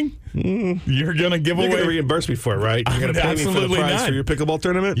binding? You're going to give You're away. going to reimburse me for it, right? You're going to pay me for the Absolutely prize not. for your pickleball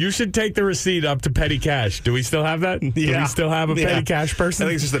tournament? You should take the receipt up to Petty Cash. Do we still have that? Do we still have a Petty Cash person? I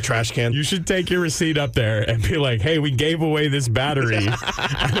think it's just a trash can. You should take your receipt up there and be like, hey, we gave away this battery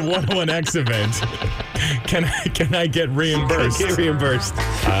at a 101X event. Can I get reimbursed? Get reimbursed.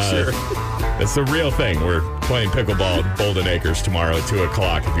 Sure. That's the real thing. We're playing pickleball at Bolden Acres tomorrow at 2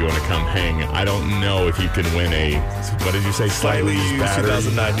 o'clock if you want to come hang. I don't know if you can win a, what did you say, slightly used battery?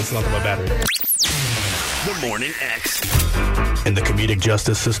 2009 Nissan Altima battery. The Morning X. In the comedic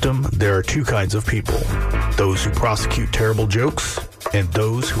justice system, there are two kinds of people. Those who prosecute terrible jokes and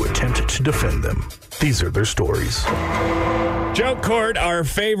those who attempt to defend them. These are their stories. Joke Court, our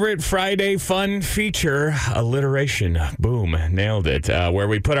favorite Friday fun feature, alliteration. Boom, nailed it. Where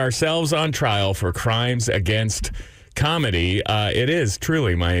we put ourselves on trial for crimes against comedy. It is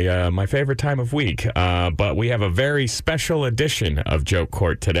truly my favorite time of week. But we have a very special edition of Joke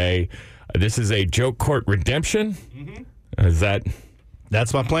Court today. This is a Joke Court redemption. Is that...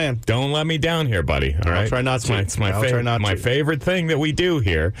 That's my plan. Don't let me down here, buddy. All right. I'll try not to. It's my favorite thing that we do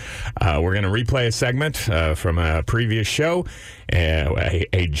here. We're going to replay a segment from a previous show,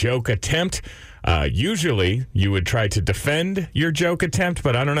 a joke attempt. Usually, you would try to defend your joke attempt,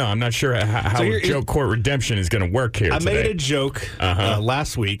 but I don't know. I'm not sure how Joke Court redemption is going to work here today. I made a joke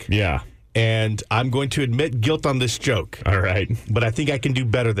last week. Yeah. And I'm going to admit guilt on this joke. All right. But I think I can do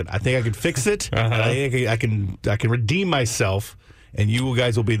better than I think I can fix it. And I think I can redeem myself. And you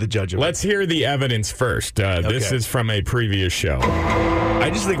guys will be the judge of it. Let's hear the evidence first. This is from a previous show. I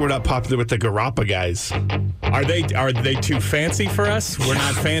just think we're not popular with the Garapa guys. Are they too fancy for us? We're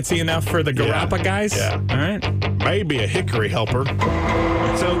not fancy enough for the Garapa guys? Yeah. All right. Maybe a hickory helper.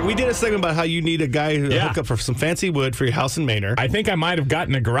 So we did a segment about how you need a guy who hook up for some fancy wood for your house in Manor. I think I might have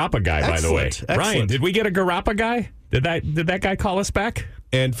gotten a Garapa guy, by the way. Excellent. Ryan, did we get a Garapa guy? Did that guy call us back?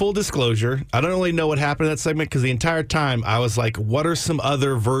 And full disclosure, I don't really know what happened in that segment because the entire time I was like, what are some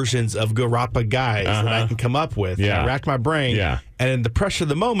other versions of Garapa guys that I can come up with? Yeah. And I racked my brain. Yeah. And in the pressure of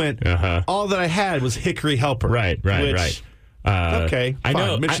the moment, all that I had was hickory helper. Right. Okay, I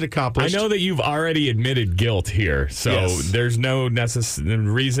know. Mission accomplished. I know that you've already admitted guilt here, so there's no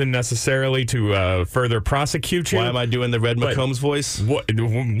reason necessarily to further prosecute you. Why am I doing the Red McCombs voice? What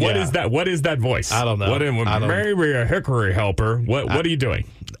is that? What is that voice? I don't know. Maybe a hickory helper. What are you doing?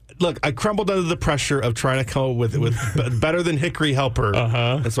 Look, I crumbled under the pressure of trying to come up with better than hickory helper.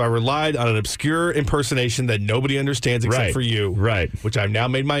 And so I relied on an obscure impersonation that nobody understands except for you. Right. Which I've now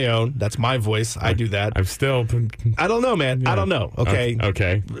made my own. That's my voice. I do that. I don't know, man. I don't know. Okay.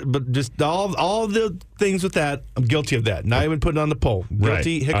 Okay. But just all the things with that, I'm guilty of that. Not even putting it on the poll.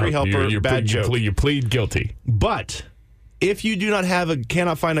 Guilty, hickory helper, bad joke. You plead guilty. But if you do not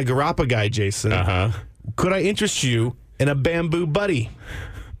cannot find a Garapa guy, Jason, could I interest you in a bamboo buddy?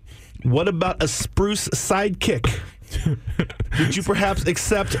 What about a spruce sidekick? Would you perhaps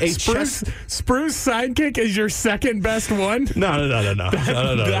accept a spruce sidekick is your second best one? No.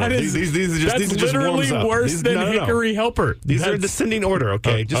 That is these are just literally worse than hickory helper. These are descending order.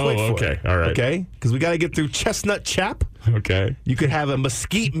 Okay, just wait for it. All right. Okay, because we got to get through chestnut chap. Okay. You could have a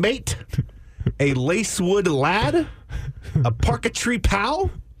mesquite mate, a lacewood lad, a parquetry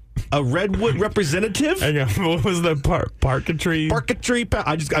pal. A redwood representative? Hang on, what was the parquetry? Parquetry.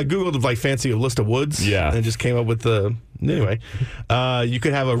 I googled like fancy list of woods. Yeah, and it just came up with the anyway. You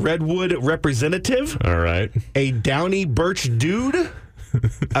could have a redwood representative. All right. A downy birch dude.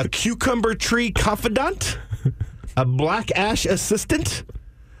 A cucumber tree confidant. A black ash assistant.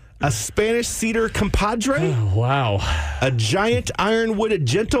 A Spanish cedar compadre. Oh, wow. A giant ironwood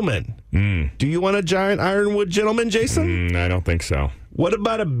gentleman. Do you want a giant ironwood gentleman, Jason? I don't think so. What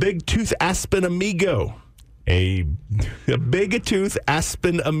about a big tooth aspen amigo? A big tooth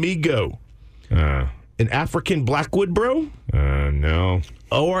aspen amigo. An African blackwood bro? No.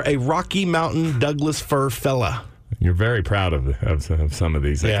 Or a Rocky Mountain Douglas fir fella? You're very proud of some of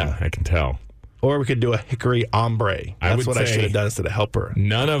these. I can tell. Or we could do a hickory ombre. That's what I should have done instead of helper.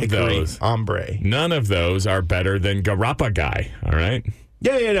 None of hickory those ombre. None of those are better than Garapa guy. All right.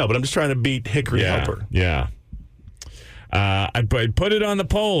 Yeah, no. But I'm just trying to beat hickory helper. Yeah. I put it on the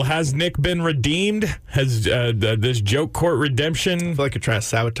poll. Has Nick been redeemed? Has this joke court redemption? I feel like you're trying to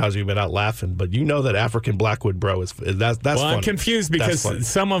sabotage me without laughing, but you know that African blackwood bro that's well, funny. I'm confused because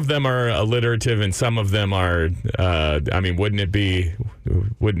some of them are alliterative and some of them are. Wouldn't it be?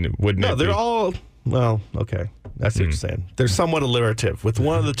 Wouldn't no, it they're be? all. Well, okay. That's what you're saying. They're somewhat alliterative with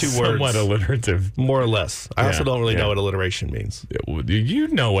one of the two words. Somewhat alliterative. More or less. I also don't really know what alliteration means. You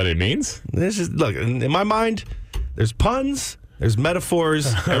know what it means. This is look, in my mind, there's puns There's metaphors.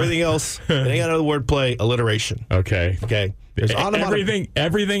 Everything else. It ain't got another wordplay. Alliteration. Okay. There's onomatopoeia.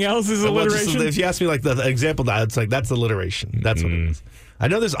 Everything else is alliteration? If you ask me like the example, it's like that's alliteration. That's what it is. I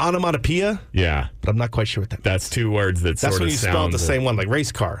know there's onomatopoeia. Yeah. But I'm not quite sure what that means. That's two words that sort of sound. That's when you spell it the same one, like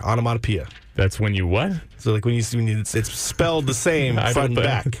race car, onomatopoeia. That's when you what? So like when it's spelled the same front and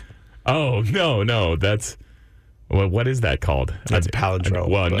back. Oh, no. That's... Well, what is that called? That's palindrome.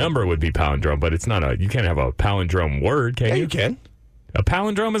 Well, a number would be palindrome, but it's not you can't have a palindrome word, can you? Yeah, you can. A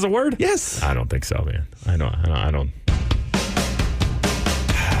palindrome is a word? Yes. I don't think so, man. I don't.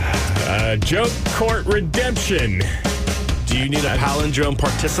 Joke Court Redemption. Do you need a palindrome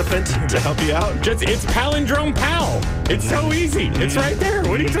participant to help you out? It's Palindrome Pal. It's so easy. It's right there.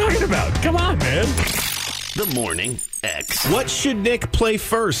 What are you talking about? Come on, man. The Morning X. What should Nick play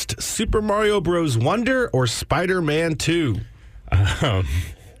first? Super Mario Bros. Wonder or Spider-Man 2?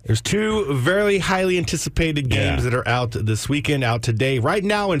 There's two very highly anticipated games that are out this weekend, out today. Right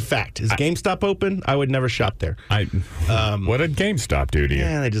now, in fact. Is GameStop open? I would never shop there. What did GameStop do to you?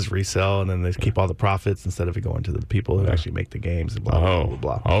 Yeah, they just resell, and then they keep all the profits instead of it going to the people who actually make the games and blah, blah, blah,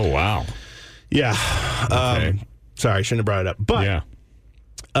 blah. Oh, wow. Yeah. Okay. Sorry, I shouldn't have brought it up. But yeah.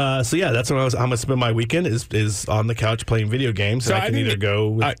 So yeah, that's what I'm gonna spend my weekend is on the couch playing video games. So I can either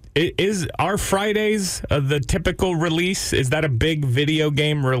go. Is our Fridays the typical release? Is that a big video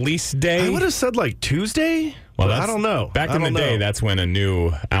game release day? I would have said like Tuesday. Well, I don't know. Back in the day, that's when a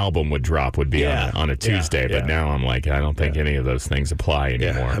new album would drop. Would be on a Tuesday. But now I'm like, I don't think any of those things apply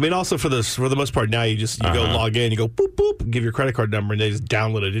anymore. I mean, also for the most part now, you go log in, you go boop boop, give your credit card number, and they just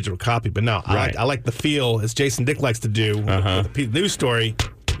download a digital copy. But no, I like the feel, as Jason Dick likes to do with the news story.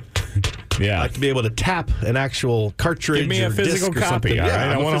 Yeah, I like to be able to tap an actual cartridge. Give me a physical copy. All right,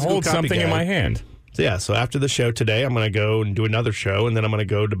 I want to hold something in my hand. So after the show today, I'm going to go and do another show, and then I'm going to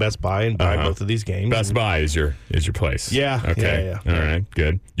go to Best Buy and buy both of these games. Best Buy is your place. Yeah. Okay. Yeah. All right.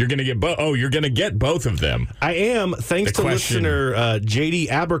 Good. You're going to get you're going to get both of them. I am, thanks to listener JD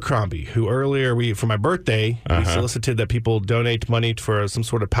Abercrombie, who earlier for my birthday we solicited that people donate money for some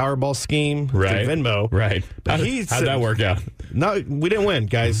sort of Powerball scheme through Venmo. Right. But how'd that work out? No, we didn't win,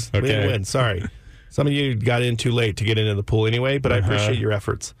 guys. Okay. We didn't win. Sorry. Some of you got in too late to get into the pool anyway, but I appreciate your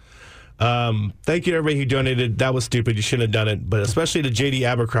efforts. Thank you to everybody who donated. That was stupid. You shouldn't have done it. But especially to JD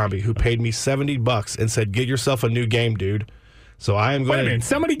Abercrombie, who paid me $70 and said, "Get yourself a new game, dude." So I am going. Wait a minute.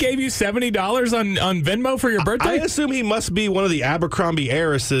 Somebody gave you $70 on Venmo for your birthday? I assume he must be one of the Abercrombie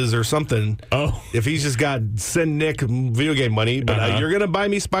heiresses or something. Oh, if he's just got send Nick video game money, but you're going to buy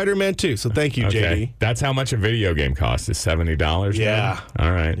me Spider-Man 2. So thank you, JD. That's how much a video game costs, is $70. Yeah. Now?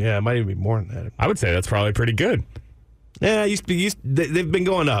 All right. Yeah, it might even be more than that. I would say that's probably pretty good. Yeah, they've been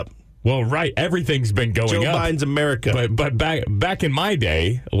going up. Well, right, everything's been going Joe up. Biden's America. But back in my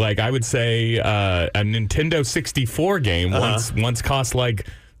day, like I would say a Nintendo 64 game once cost like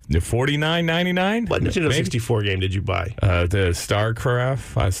 $49.99. What Nintendo 64 game did you buy? The Star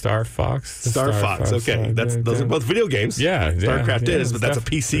Fox. Star Fox. Okay, those are both video games. Yeah, StarCraft is, but that's a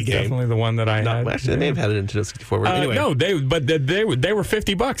PC game. Definitely the one that I had. Actually, they may have had a Nintendo 64. Anyway, no, they were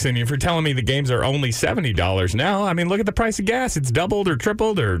 $50, and if you're telling me the games are only $70 now, I mean, look at the price of gas; it's doubled or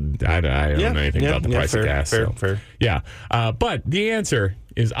tripled, or I don't know anything about the price of gas. Fair. Yeah, but the answer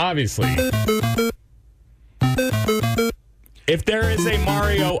is obviously. If there is a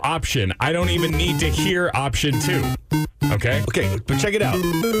Mario option, I don't even need to hear option 2. Okay? Okay, but check it out.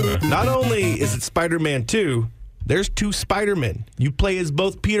 Not only is it Spider-Man 2, there's 2 Spider-Men. You play as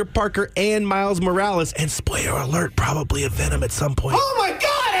both Peter Parker and Miles Morales, and spoiler alert, probably a Venom at some point. Oh my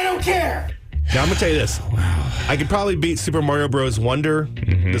God, I don't care! Now, I'm going to tell you this. I could probably beat Super Mario Bros. Wonder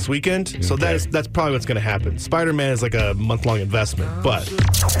this weekend, so that's probably what's going to happen. Spider-Man is like a month-long investment, but...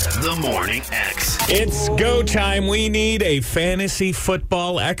 The Morning X. It's go time. We need a fantasy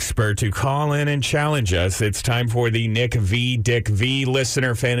football expert to call in and challenge us. It's time for the Nick V. Dick V.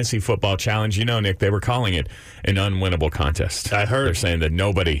 Listener Fantasy Football Challenge. You know, Nick, they were calling it an unwinnable contest. I heard. They're saying that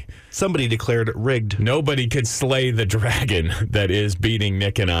somebody declared it rigged. Nobody could slay the dragon that is beating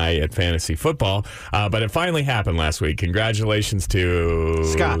Nick and I at fantasy football. But it finally happened last week. Congratulations to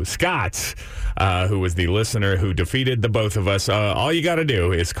Scott, who was the listener who defeated the both of us. All you got to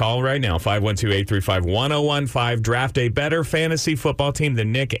do is call right now, 512-835-1015. Draft a better fantasy football team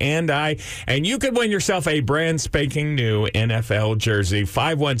than Nick and I, and you could win yourself a brand spanking new NFL jersey.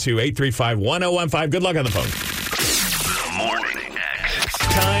 512-835-1015. Good luck on the phone. The Morning X.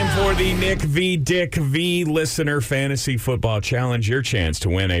 Time for the Nick v. Dick v. Listener Fantasy Football Challenge. Your chance to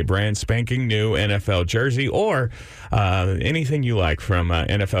win a brand spanking new NFL jersey or anything you like from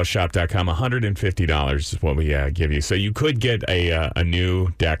NFLshop.com. $150 is what we give you. So you could get a new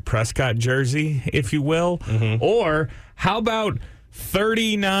Dak Prescott jersey, if you will. Mm-hmm. Or how about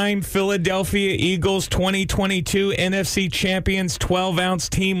 39 Philadelphia Eagles 2022 NFC Champions 12-ounce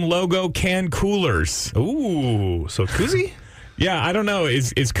team logo can coolers? Ooh, so koozie? Yeah, I don't know.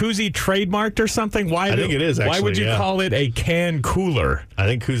 Is koozie trademarked or something? I think it is, actually. Why would you call it a can cooler? I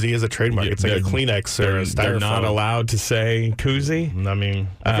think koozie is a trademark. It's like a Kleenex or a Styrofoam. They're not allowed to say koozie? I mean,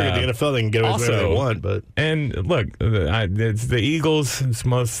 I figured the NFL, they can get away with whatever they want. But. And look, it's the Eagles' it's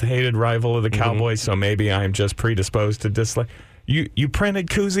most hated rival of the Cowboys, so maybe I'm just predisposed to dislike. You printed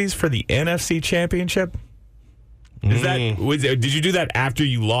koozies for the NFC Championship? Did you do that after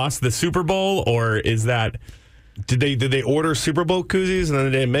you lost the Super Bowl, or is that... Did they order Super Bowl koozies and then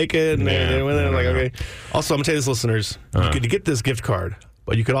they didn't make it? And they went in okay. Also, I'm going to tell you this, listeners. You could get this gift card,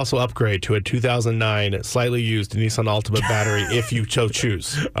 but you could also upgrade to a 2009 slightly used Nissan Altima battery if you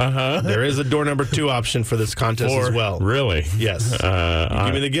choose. There is a door number 2 option for this contest as well. Really? Yes.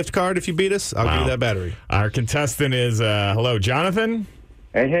 Give me the gift card if you beat us. I'll give you that battery. Our contestant is, hello, Jonathan.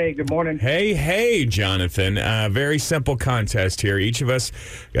 Hey, good morning. Hey, Jonathan. Very simple contest here. Each of us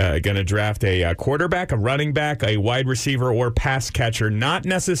going to draft a quarterback, a running back, a wide receiver, or pass catcher, not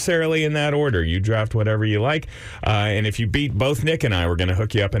necessarily in that order. You draft whatever you like. And if you beat both Nick and I, we're going to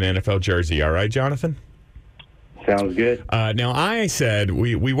hook you up an NFL jersey. All right, Jonathan? Sounds good. Now, I said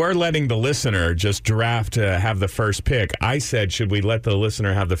we were letting the listener just draft have the first pick. I said, should we let the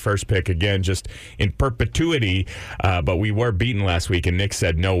listener have the first pick again, just in perpetuity? But we were beaten last week, and Nick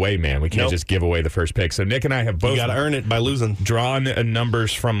said, no way, man. We can't just give away the first pick. So Nick and I have both... You got to earn it by losing. Drawn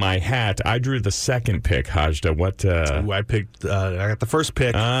numbers from my hat. I drew the second pick, Hajda. What... I picked... I got the first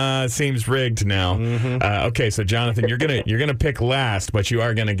pick. It seems rigged now. Okay, so Jonathan, you're gonna pick last, but you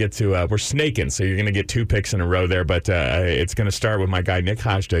are going to get to... we're snaking, so you're going to get 2 picks in a row there, but it's going to start with my guy, Nick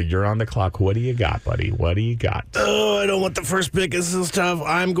Hajda. You're on the clock. What do you got, buddy? What do you got? Oh, I don't want the first pick. This is tough.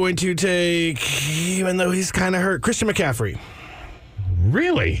 I'm going to take, even though he's kind of hurt, Christian McCaffrey.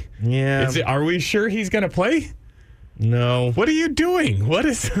 Really? Yeah. Are we sure he's going to play? No. What are you doing? What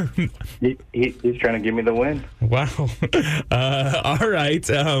is... He's trying to give me the win. Wow. All right.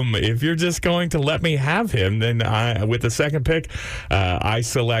 If you're just going to let me have him, then with the second pick, I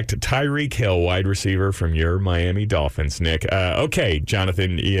select Tyreek Hill, wide receiver from your Miami Dolphins, Nick. Okay,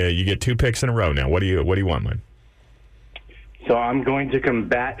 Jonathan, you get 2 picks in a row now. What do you want, man? So I'm going to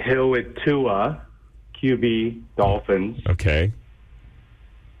combat Hill with Tua, QB, Dolphins. Okay.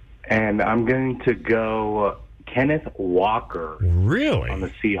 And I'm going to go... Kenneth Walker. Really? On the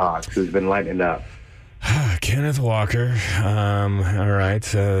Seahawks, who's been lighting up. Kenneth Walker. All right.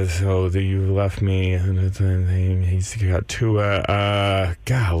 So you left me. He's got 2.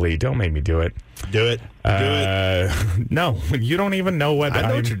 Golly, don't make me do it. Do it. No, you don't even know what I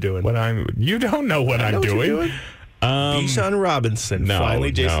know what you're doing. You don't know what I'm doing. Bijan Robinson.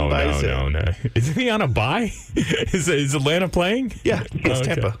 Finally, Jason buys it. No. Isn't he on a bye? Is Atlanta playing? Yeah, against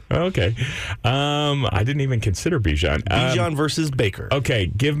Tampa. Okay. I didn't even consider Bijan. Bijan versus Baker. Okay,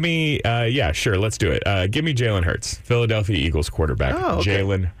 give me, sure, let's do it. Give me Jalen Hurts, Philadelphia Eagles quarterback. Okay.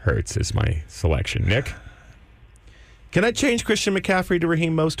 Jalen Hurts is my selection. Nick? Can I change Christian McCaffrey to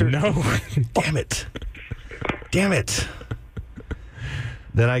Raheem Mostert? No. Damn it.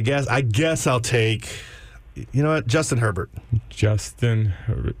 Then I guess I'll take... You know what? Justin Herbert.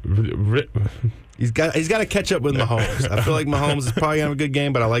 He's got to catch up with Mahomes. I feel like Mahomes is probably going to have a good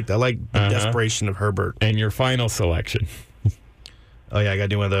game, but I like the desperation of Herbert. And your final selection. Oh, yeah, I got to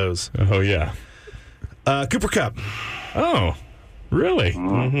do one of those. Oh, yeah. Cooper Kupp. Oh, really?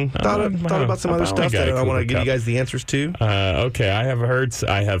 Mm-hmm. Thought about some other stuff that I want to give you guys the answers to. Okay, I have Hurts.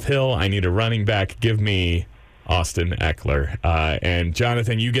 I have Hill. I need a running back. Give me Austin Eckler. And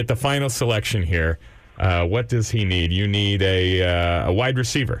Jonathan, you get the final selection here. What does he need? You need a wide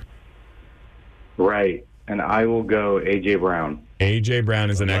receiver. Right. And I will go A.J. Brown. A.J.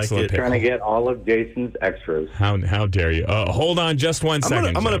 Brown is an excellent pick. Trying to get all of Jason's extras. How dare you? Hold on just one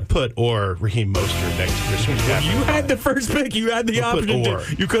second. I'm going to put Raheem Mostert next to Christian McCaffrey. You had the first pick. You had the option.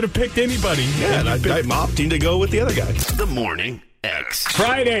 You could have picked anybody. Yeah, and I'm opting to go with the other guy. The Morning X.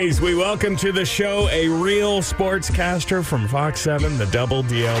 Fridays, we welcome to the show a real sportscaster from Fox 7, the double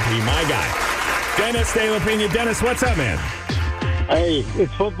DLP, my guy. Dennis De La Pena. Dennis, what's up, man? Hey,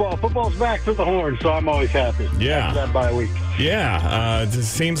 it's football. Football's back to the horn, so I'm always happy. Yeah. After that bye week. Yeah. It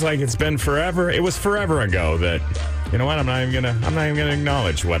seems like it's been forever. It was forever ago that you know what? I'm not even gonna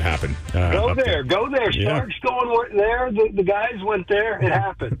acknowledge what happened. Go there. Yeah. Starks going there. The guys went there. It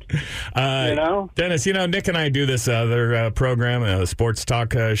happened. Dennis, Nick and I do this other program, a sports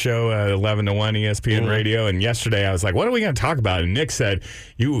talk show, 11 to 1 ESPN Radio. And yesterday I was like, what are we going to talk about? And Nick said,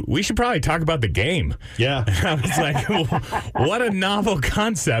 we should probably talk about the game. Yeah. And I was like, well, what a novel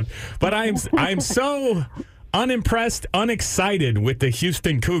concept. But I'm so unimpressed, unexcited with the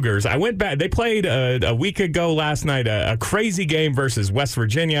Houston Cougars. I went back. They played a week ago last night, a crazy game versus West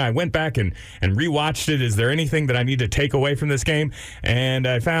Virginia. I went back and rewatched it. Is there anything that I need to take away from this game? And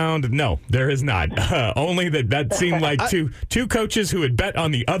I found, no, there is not. Only that seemed like two coaches who had bet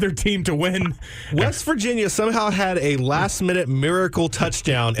on the other team to win. West Virginia somehow had a last-minute miracle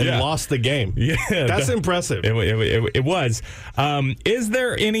touchdown and lost the game. Yeah, that's impressive. It was. Is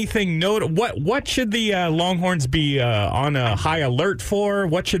there anything What should the Longhorns be on a high alert for?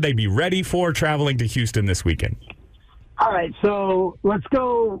 What should they be ready for traveling to Houston this weekend? All right, so let's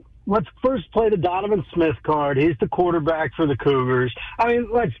go. Let's first play the Donovan Smith card. He's the quarterback for the Cougars. I mean,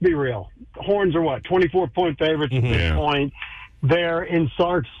 let's be real. Horns are 24-point favorites at this point. They're, in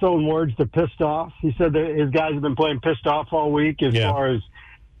Sark's own words, they're pissed off. He said that his guys have been playing pissed off all week as far as,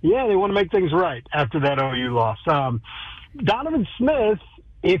 they want to make things right after that OU loss. Donovan Smith,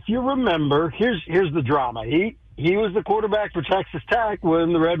 if you remember, here's the drama. He was the quarterback for Texas Tech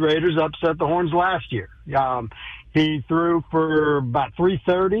when the Red Raiders upset the Horns last year. He threw for about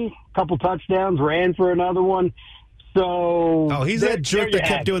 330, a couple touchdowns, ran for another one. So he's that jerk that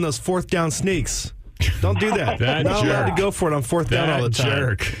kept doing those fourth down sneaks. Don't do that. Not allowed to go for it on fourth down all the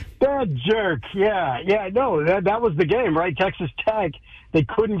time. That jerk. Yeah. No, that was the game, right? Texas Tech. They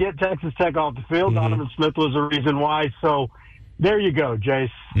couldn't get Texas Tech off the field. Donovan Smith was the reason why. So there you go, Jace.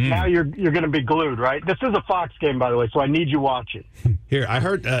 Now you're going to be glued, right? This is a Fox game, by the way, so I need you watching. Here, I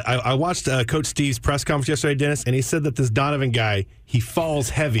heard. I watched Coach Steve's press conference yesterday, Dennis, and he said that this Donovan guy, he falls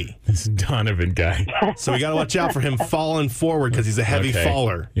heavy. This Donovan guy. So we got to watch out for him falling forward because he's a heavy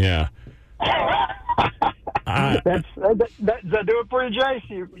faller. Yeah. Does that do it for you,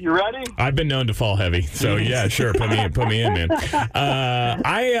 Jace? You ready? I've been known to fall heavy, so yeah, sure. Put me in, man.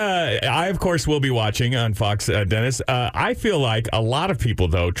 I of course will be watching on Fox, Dennis. I feel like a lot of people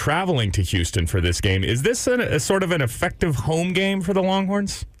though traveling to Houston for this game. Is this a sort of an effective home game for the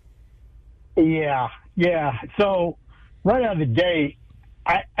Longhorns? Yeah. So right out of the gate,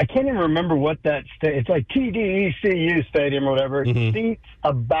 I can't even remember what that it's like TDECU Stadium or whatever. It seats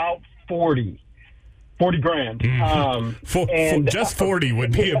about 40 grand. Just 40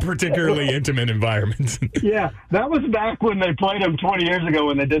 would be a particularly intimate environment. Yeah, that was back when they played them 20 years ago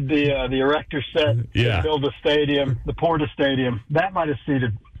when they did the erector set to build a stadium, the Porta Stadium. That might have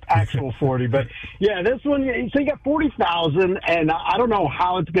seated actual 40. But, yeah, this one, so you got 40,000, and I don't know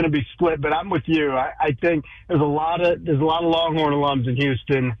how it's going to be split, but I'm with you. I think there's a lot of Longhorn alums in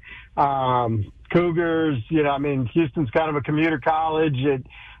Houston. Cougars, Houston's kind of a commuter college.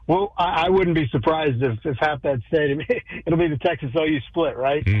 Well, I wouldn't be surprised if half that stadium, it'll be the Texas OU split,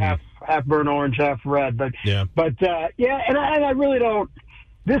 right? Half burnt orange, half red. But and I really don't.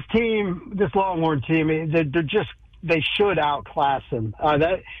 This team, this Longhorn team, they should outclass them.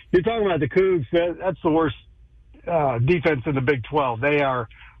 You're talking about the Cougs. That's the worst defense in the Big 12. They are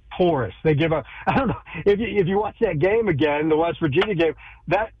porous. They give up. I don't know if you watch that game again, the West Virginia game.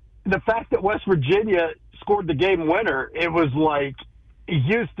 The fact that West Virginia scored the game winner, it was like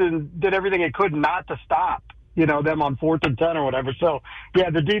Houston did everything it could not to stop, them on 4th and 10 or whatever. So, yeah,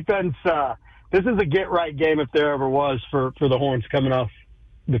 the defense, this is a get-right game if there ever was for the Horns coming off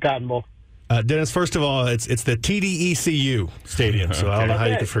the Cotton Bowl. Dennis, first of all, it's the TDECU Stadium, so I don't know how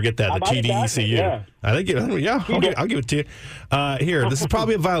you could forget that, the TDECU. Yeah. I think, I'll give it to you. Here, this is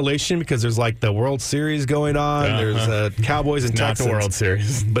probably a violation because there's like the World Series going on. There's Cowboys and Texans. Not the World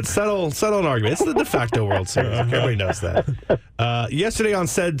Series. But settle an argument. It's the de facto World Series. Everybody knows that. Yesterday on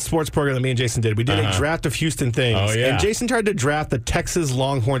said sports program that me and Jason did, we did a draft of Houston things. Oh, yeah. And Jason tried to draft the Texas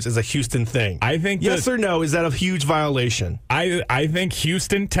Longhorns as a Houston thing. I think yes or no, is that a huge violation? I think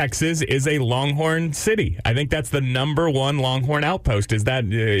Houston, Texas is a Longhorn city. I think that's the number one Longhorn outpost. Is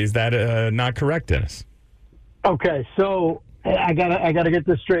that not correct, Dennis? Okay, so I gotta get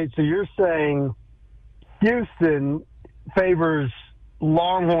this straight. So you're saying Houston favors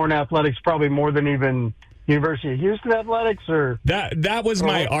Longhorn athletics probably more than even University of Houston athletics, or that was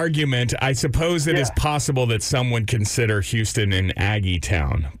my argument. I suppose it is possible that some would consider Houston an Aggie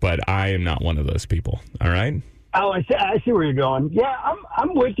town, but I am not one of those people. All right. Oh, I see where you're going. Yeah,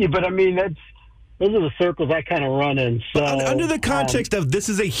 I'm with you, but I mean those are the circles I kind of run in. So under the context of this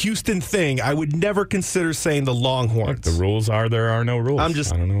is a Houston thing, I would never consider saying the Longhorns. Look, the rules are there are no rules. I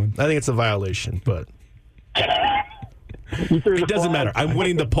don't know. I think it's a violation, but It doesn't matter. I'm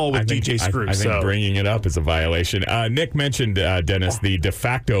winning the poll with DJ Screw. I think bringing it up is a violation. Nick mentioned, Dennis, the de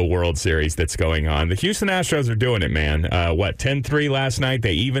facto World Series that's going on. The Houston Astros are doing it, man. 10-3 last night.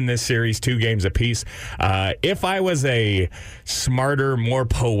 They even this series 2 games apiece. If I was a smarter, more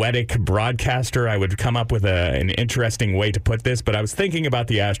poetic broadcaster, I would come up with an interesting way to put this. But I was thinking about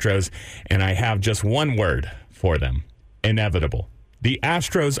the Astros, and I have just one word for them: inevitable. The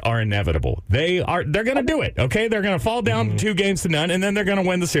Astros are inevitable. They're going to do it, okay? They're going to fall down 2-0, and then they're going to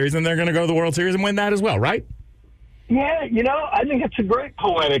win the series, and they're going to go to the World Series and win that as well, right? Yeah, I think it's a great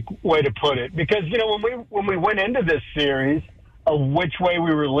poetic way to put it, because when we went into this series, of which way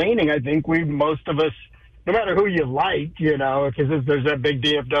we were leaning, I think most of us, no matter who you like, because there's that big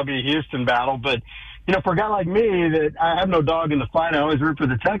DFW Houston battle, but for a guy like me that I have no dog in the fight, I always root for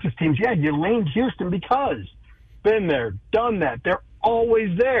the Texas teams. Yeah, you lean Houston because been there, done that. They're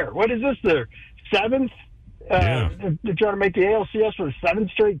always there. What is this? Their 7th? They're trying to make the ALCS for the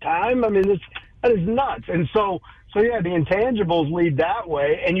 7th straight time. I mean, that is nuts. And so yeah, the intangibles lead that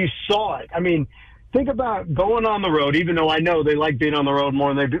way, and you saw it. I mean, think about going on the road, even though I know they like being on the road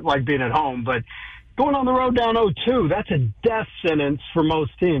more than they like being at home, but going on the road down 0-2, that's a death sentence for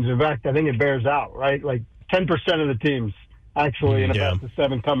most teams. In fact, I think it bears out, right? Like 10% of the teams actually in a best of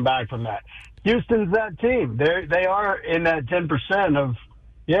 7 come back from that. Houston's that team. They are in that 10% of,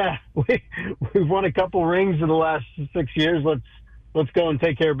 we've won a couple rings in the last 6 years. Let's go and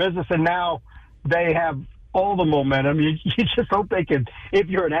take care of business. And now they have all the momentum. You just hope they can, if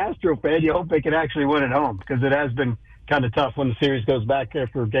you're an Astro fan, you hope they can actually win at home, because it has been kind of tough when the series goes back there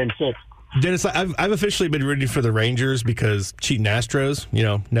for Game 6. Dennis, I've officially been rooting for the Rangers because cheating Astros,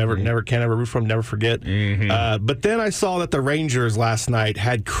 never can ever root for them, never forget. Mm-hmm. But then I saw that the Rangers last night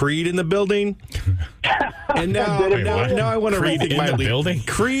had Creed in the building, and now I want to rethink my lead. Building?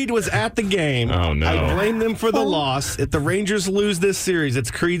 Creed was at the game. Oh no! I blame them for the loss. If the Rangers lose this series,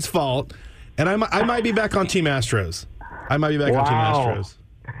 it's Creed's fault, and I might be back on Team Astros. On Team Astros.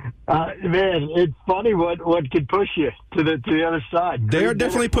 Man, it's funny what could push you to the other side. They are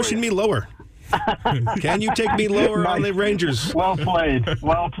definitely pushing me lower. Can you take me lower on the Rangers? Well played. And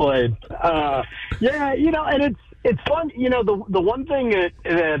it's fun. The one thing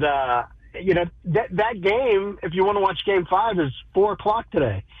that game, if you want to watch Game 5, is 4:00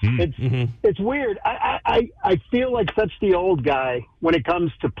 today. It's weird. I feel like such the old guy when it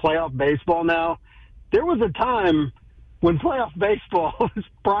comes to playoff baseball now. There was a time when playoff baseball was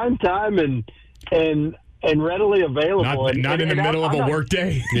prime time and readily available. Not in the middle of a work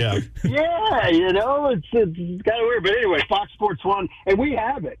day. Yeah. Yeah, it's kind of weird. But anyway, Fox Sports 1, and we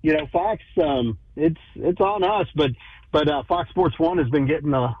have it. Fox, it's on us, but Fox Sports 1 has been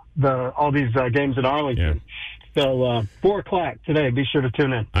getting all these games in Arlington. Yeah. So 4:00 today. Be sure to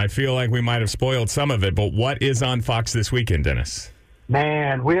tune in. I feel like we might have spoiled some of it, but what is on Fox this weekend, Dennis?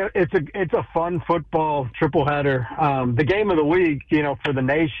 Man, it's a fun football triple header. The game of the week, for the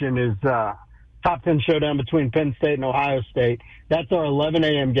nation is top 10 showdown between Penn State and Ohio State. That's our 11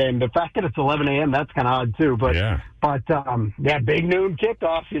 a.m. game. The fact that it's 11 a.m., that's kind of odd too. But big noon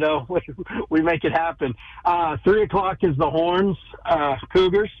kickoff. We make it happen. 3:00 is the Horns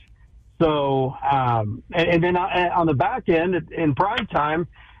Cougars. So and then on the back end in prime time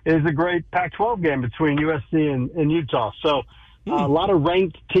is a great Pac-12 game between USC and Utah. So. A lot of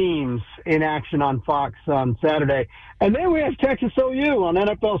ranked teams in action on Fox on Saturday. And then we have Texas OU on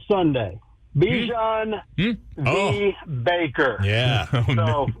NFL Sunday. Bijan v. Baker. Yeah.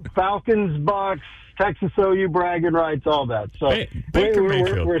 So Falcons, Bucks, Texas OU bragging rights, all that. So Baker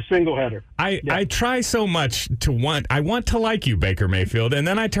Mayfield. We're a single header. I try so much to want to like you, Baker Mayfield, and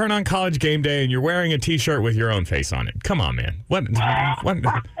then I turn on College Game Day and you're wearing a T-shirt with your own face on it. Come on, man. What?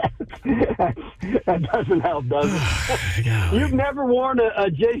 That doesn't help, does it? You've never worn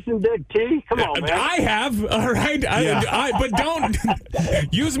a Jason Dick tee? Come on, man. I have, all right? But don't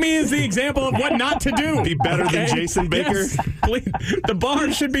use me as the example of what not to do. Be better than Jason Baker? Yes, please. The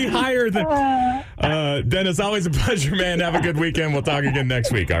bar should be higher than... Dennis, always a pleasure, man. Have a good weekend. We'll talk again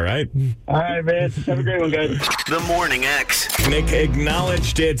next week, all right? All right, man. Have a great one, guys. The Morning X. Nick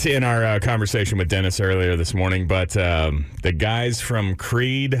acknowledged it in our conversation with Dennis earlier this morning, but the guys from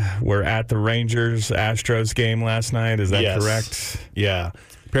Creed were at the Rangers-Astros game last night. Is that correct? Yeah.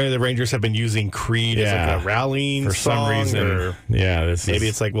 Apparently the Rangers have been using Creed as like a rallying for some reason. Or maybe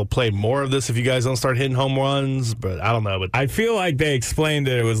it's like, we'll play more of this if you guys don't start hitting home runs, but I don't know. But I feel like they explained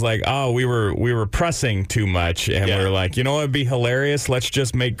that it was like, we were pressing too much, and we were like, you know what would be hilarious? Let's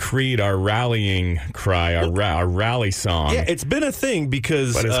just make Creed our rallying cry, our rally song. Yeah, it's been a thing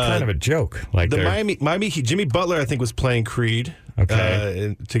because... But it's kind of a joke. Like the Miami Heat, Jimmy Butler, I think, was playing Creed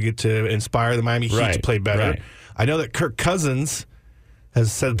to inspire the Miami Heat to play better. Right. I know that Kirk Cousins has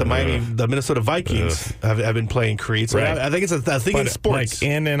said that the Minnesota Vikings have been playing Creed. So Right. I think it's a thing in sports.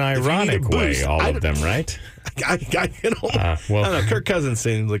 Like in an ironic way, all of them, right? I don't well- know. Kirk Cousins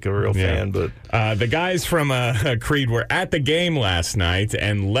seems like a real fan, but The guys from Creed were at the game last night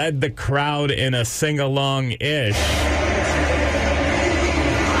and led the crowd in a sing-along-ish.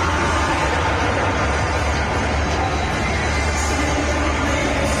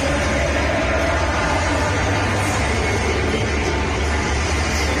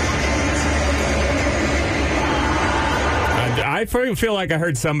 I feel like I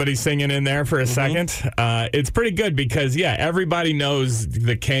heard somebody singing in there for a second. It's pretty good because, everybody knows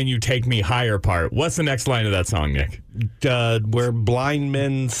the "Can You Take Me Higher" part. What's the next line of that song, Nick? where blind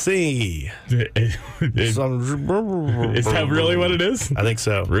men see. Is that really what it is? I think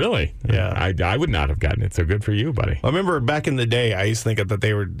so. Really? Yeah. I would not have gotten it. So good for you, buddy. I remember back in the day, I used to think that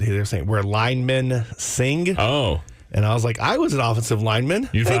they were saying where linemen sing. Oh. And I was like, I was an offensive lineman.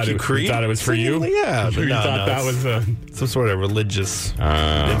 Thought it was for you? Yeah. You thought that was some sort of religious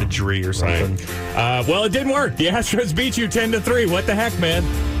imagery or something. Right. Well, it didn't work. The Astros beat you 10-3. What the heck, man?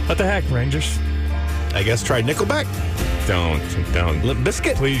 What the heck, Rangers? I guess try Nickelback. Don't. Limp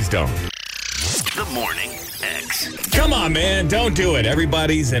Bizkit. Please don't. The Morning X. Come on, man. Don't do it.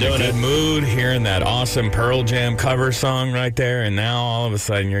 Everybody's in a good mood hearing that awesome Pearl Jam cover song right there, and now all of a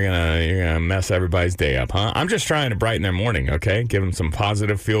sudden you're gonna mess everybody's day up, huh? I'm just trying to brighten their morning, okay? Give them some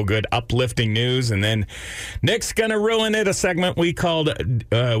positive, feel-good, uplifting news, and then Nick's gonna ruin it. A segment we called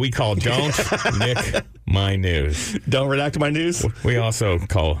Don't Nick My News. Don't redact my news? We also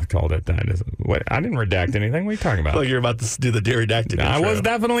called it that. What? I didn't redact anything. What are you talking about? Oh, you're about to do the dear redacted I intro. was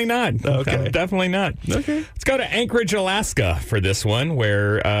definitely not. Okay. Definitely not. Okay. Let's go to Anchorage, Alaska for this one,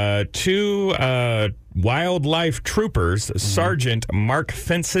 where two wildlife troopers, Sergeant Mark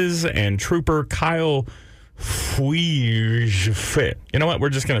Fences and Trooper Kyle Fuige. You know what? We're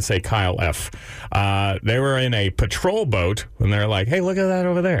just going to say Kyle F. They were in a patrol boat when they're like, hey, look at that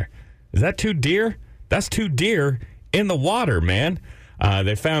over there. Is that two deer? That's two deer in the water, man.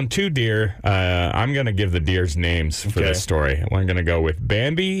 They found two deer. I'm going to give the deer's names for this story. I'm going to go with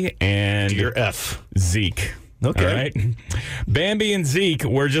Bambi and Deer F. Zeke. Okay. All right. Bambi and Zeke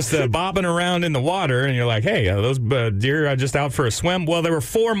were just bobbing around in the water, and you're like, hey, those deer are just out for a swim. Well, they were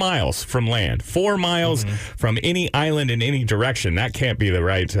 4 miles from land, 4 miles from any island in any direction. That can't be the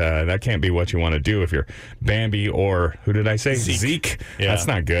right, that can't be what you want to do if you're Bambi or, who did I say? Zeke. Yeah. That's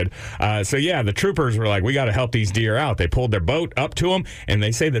not good. The troopers were like, we got to help these deer out. They pulled their boat up to them, and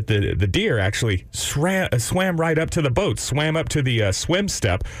they say that the deer actually swam right up to the boat, swam up to the swim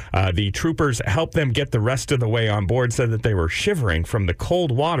step. The troopers helped them get the rest of the way on board, said that they were shivering from the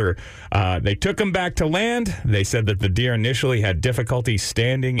cold water. They took them back to land. They said that the deer initially had difficulty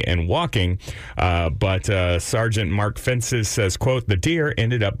standing and walking, but Sergeant Mark Fences says, quote, the deer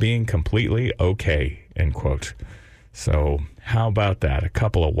ended up being completely okay, end quote. So how about that? A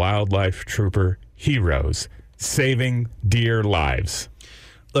couple of wildlife trooper heroes saving deer lives.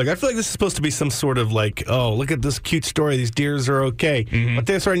 Look, I feel like this is supposed to be some sort of like, oh, look at this cute story. These deers are okay. But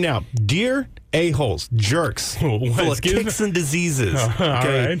this right now, deer a-holes, jerks, full of ticks and diseases. Okay,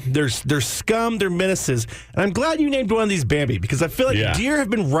 all right. They're scum, they're menaces, and I'm glad you named one of these Bambi because I feel like deer have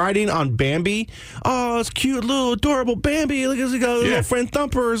been riding on Bambi. Oh, it's cute, little adorable Bambi. Look, he's got a little friend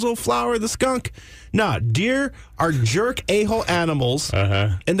Thumper, his little Flower, the skunk. Nah, deer are jerk a-hole animals,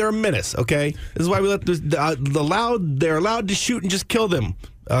 and they're a menace. Okay, this is why we let they're allowed to shoot and just kill them.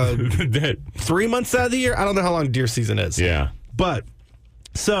 3 months out of the year. I don't know how long deer season is. Yeah, but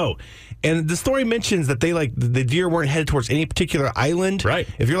so. And the story mentions that the deer weren't headed towards any particular island. Right.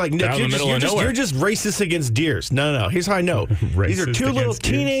 If you're like, Nick, you're just racist against deers. No. Here's how I know. These are two little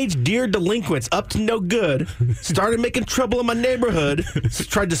teenage deer delinquents up to no good. Started making trouble in my neighborhood.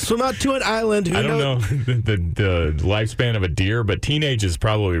 Tried to swim out to an island. I don't know the lifespan of a deer, but teenage is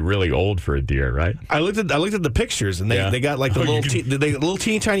probably really old for a deer, right? I looked at the pictures, and they got like the little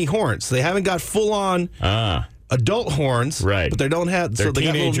teeny tiny horns. They haven't got full on. Adult horns, right? But they don't have. They're so they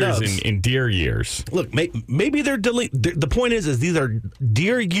teenagers got little nubs. in deer years. Look, maybe they're the point is these are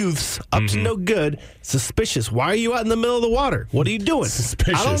deer youths up to no good, suspicious. Why are you out in the middle of the water? What are you doing?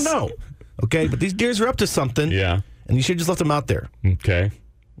 Suspicious. I don't know. Okay, but these deers are up to something. Yeah, and you should just let them out there. Okay,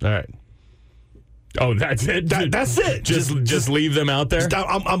 all right. Oh, that's it. That's it. Just leave them out there.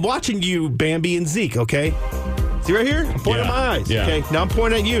 I'm watching you, Bambi and Zeke. Okay, see right here. I'm pointing at my eyes. Yeah. Okay, now I'm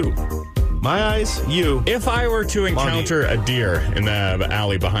pointing at you. My eyes, you. If I were to encounter a deer in the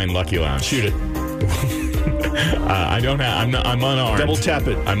alley behind Lucky Lounge, shoot it. I don't have. I'm unarmed. Double tap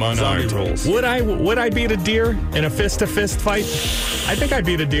it. I'm unarmed. Zombie rolls. Would I beat a deer in a fist-to-fist fight? I think I'd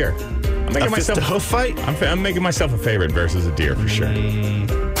beat a deer. I'm making myself a hoof fight. I'm making myself a favorite versus a deer for sure. The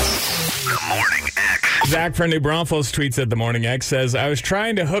Morning X. Zach from New Braunfels tweets at The Morning X says, I was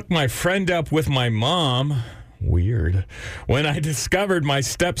trying to hook my friend up with my mom. Weird. When I discovered my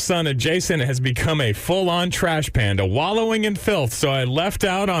stepson adjacent has become a full-on trash panda, wallowing in filth, so I left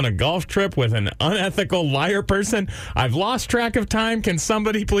out on a golf trip with an unethical liar person. I've lost track of time. Can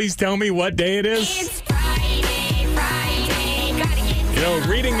somebody please tell me what day it is? It's Friday. You know,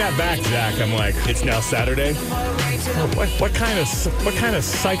 reading that back, Zach, I'm like, It's now Saturday. what kind of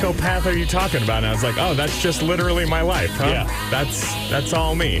psychopath are you talking about? And I was like, oh, that's just literally my life, huh? Yeah. That's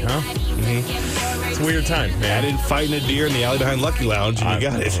all me, huh? It's a weird time, man. Added fighting a deer in the alley behind Lucky Lounge, and you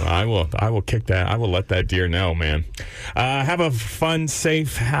got it. I will kick that. I will let that deer know, man. Have a fun,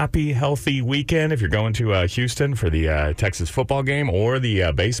 safe, happy, healthy weekend. If you're going to Houston for the Texas football game or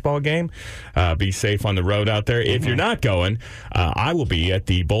the baseball game, be safe on the road out there. If you're not going, I will be at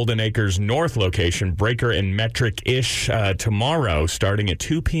the Bolden Acres North location, Breaker and Metric-ish, tomorrow, starting at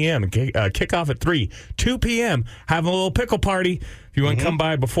 2 p.m. Kickoff at 3. 2 p.m. Have a little pickle party. If you want to come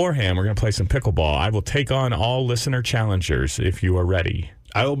by beforehand, we're going to play some pickleball. I will take on all listener challengers if you are ready.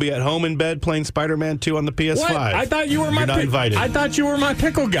 I will be at home in bed playing Spider-Man 2 on the PS5. What? I thought you were You're not invited. I thought you were my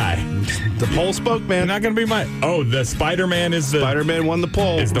pickle guy. The poll spoke, man. You're not going to be my... Oh, the Spider-Man is the... Spider-Man won the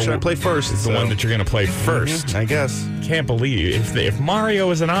poll. Should I play first? It's the one that you're going to play first. I guess. Can't believe... If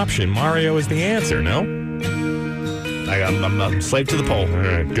Mario is an option, Mario is the answer, no? I'm slave to the poll. All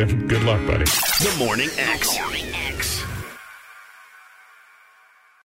right. Good luck, buddy. The Morning X.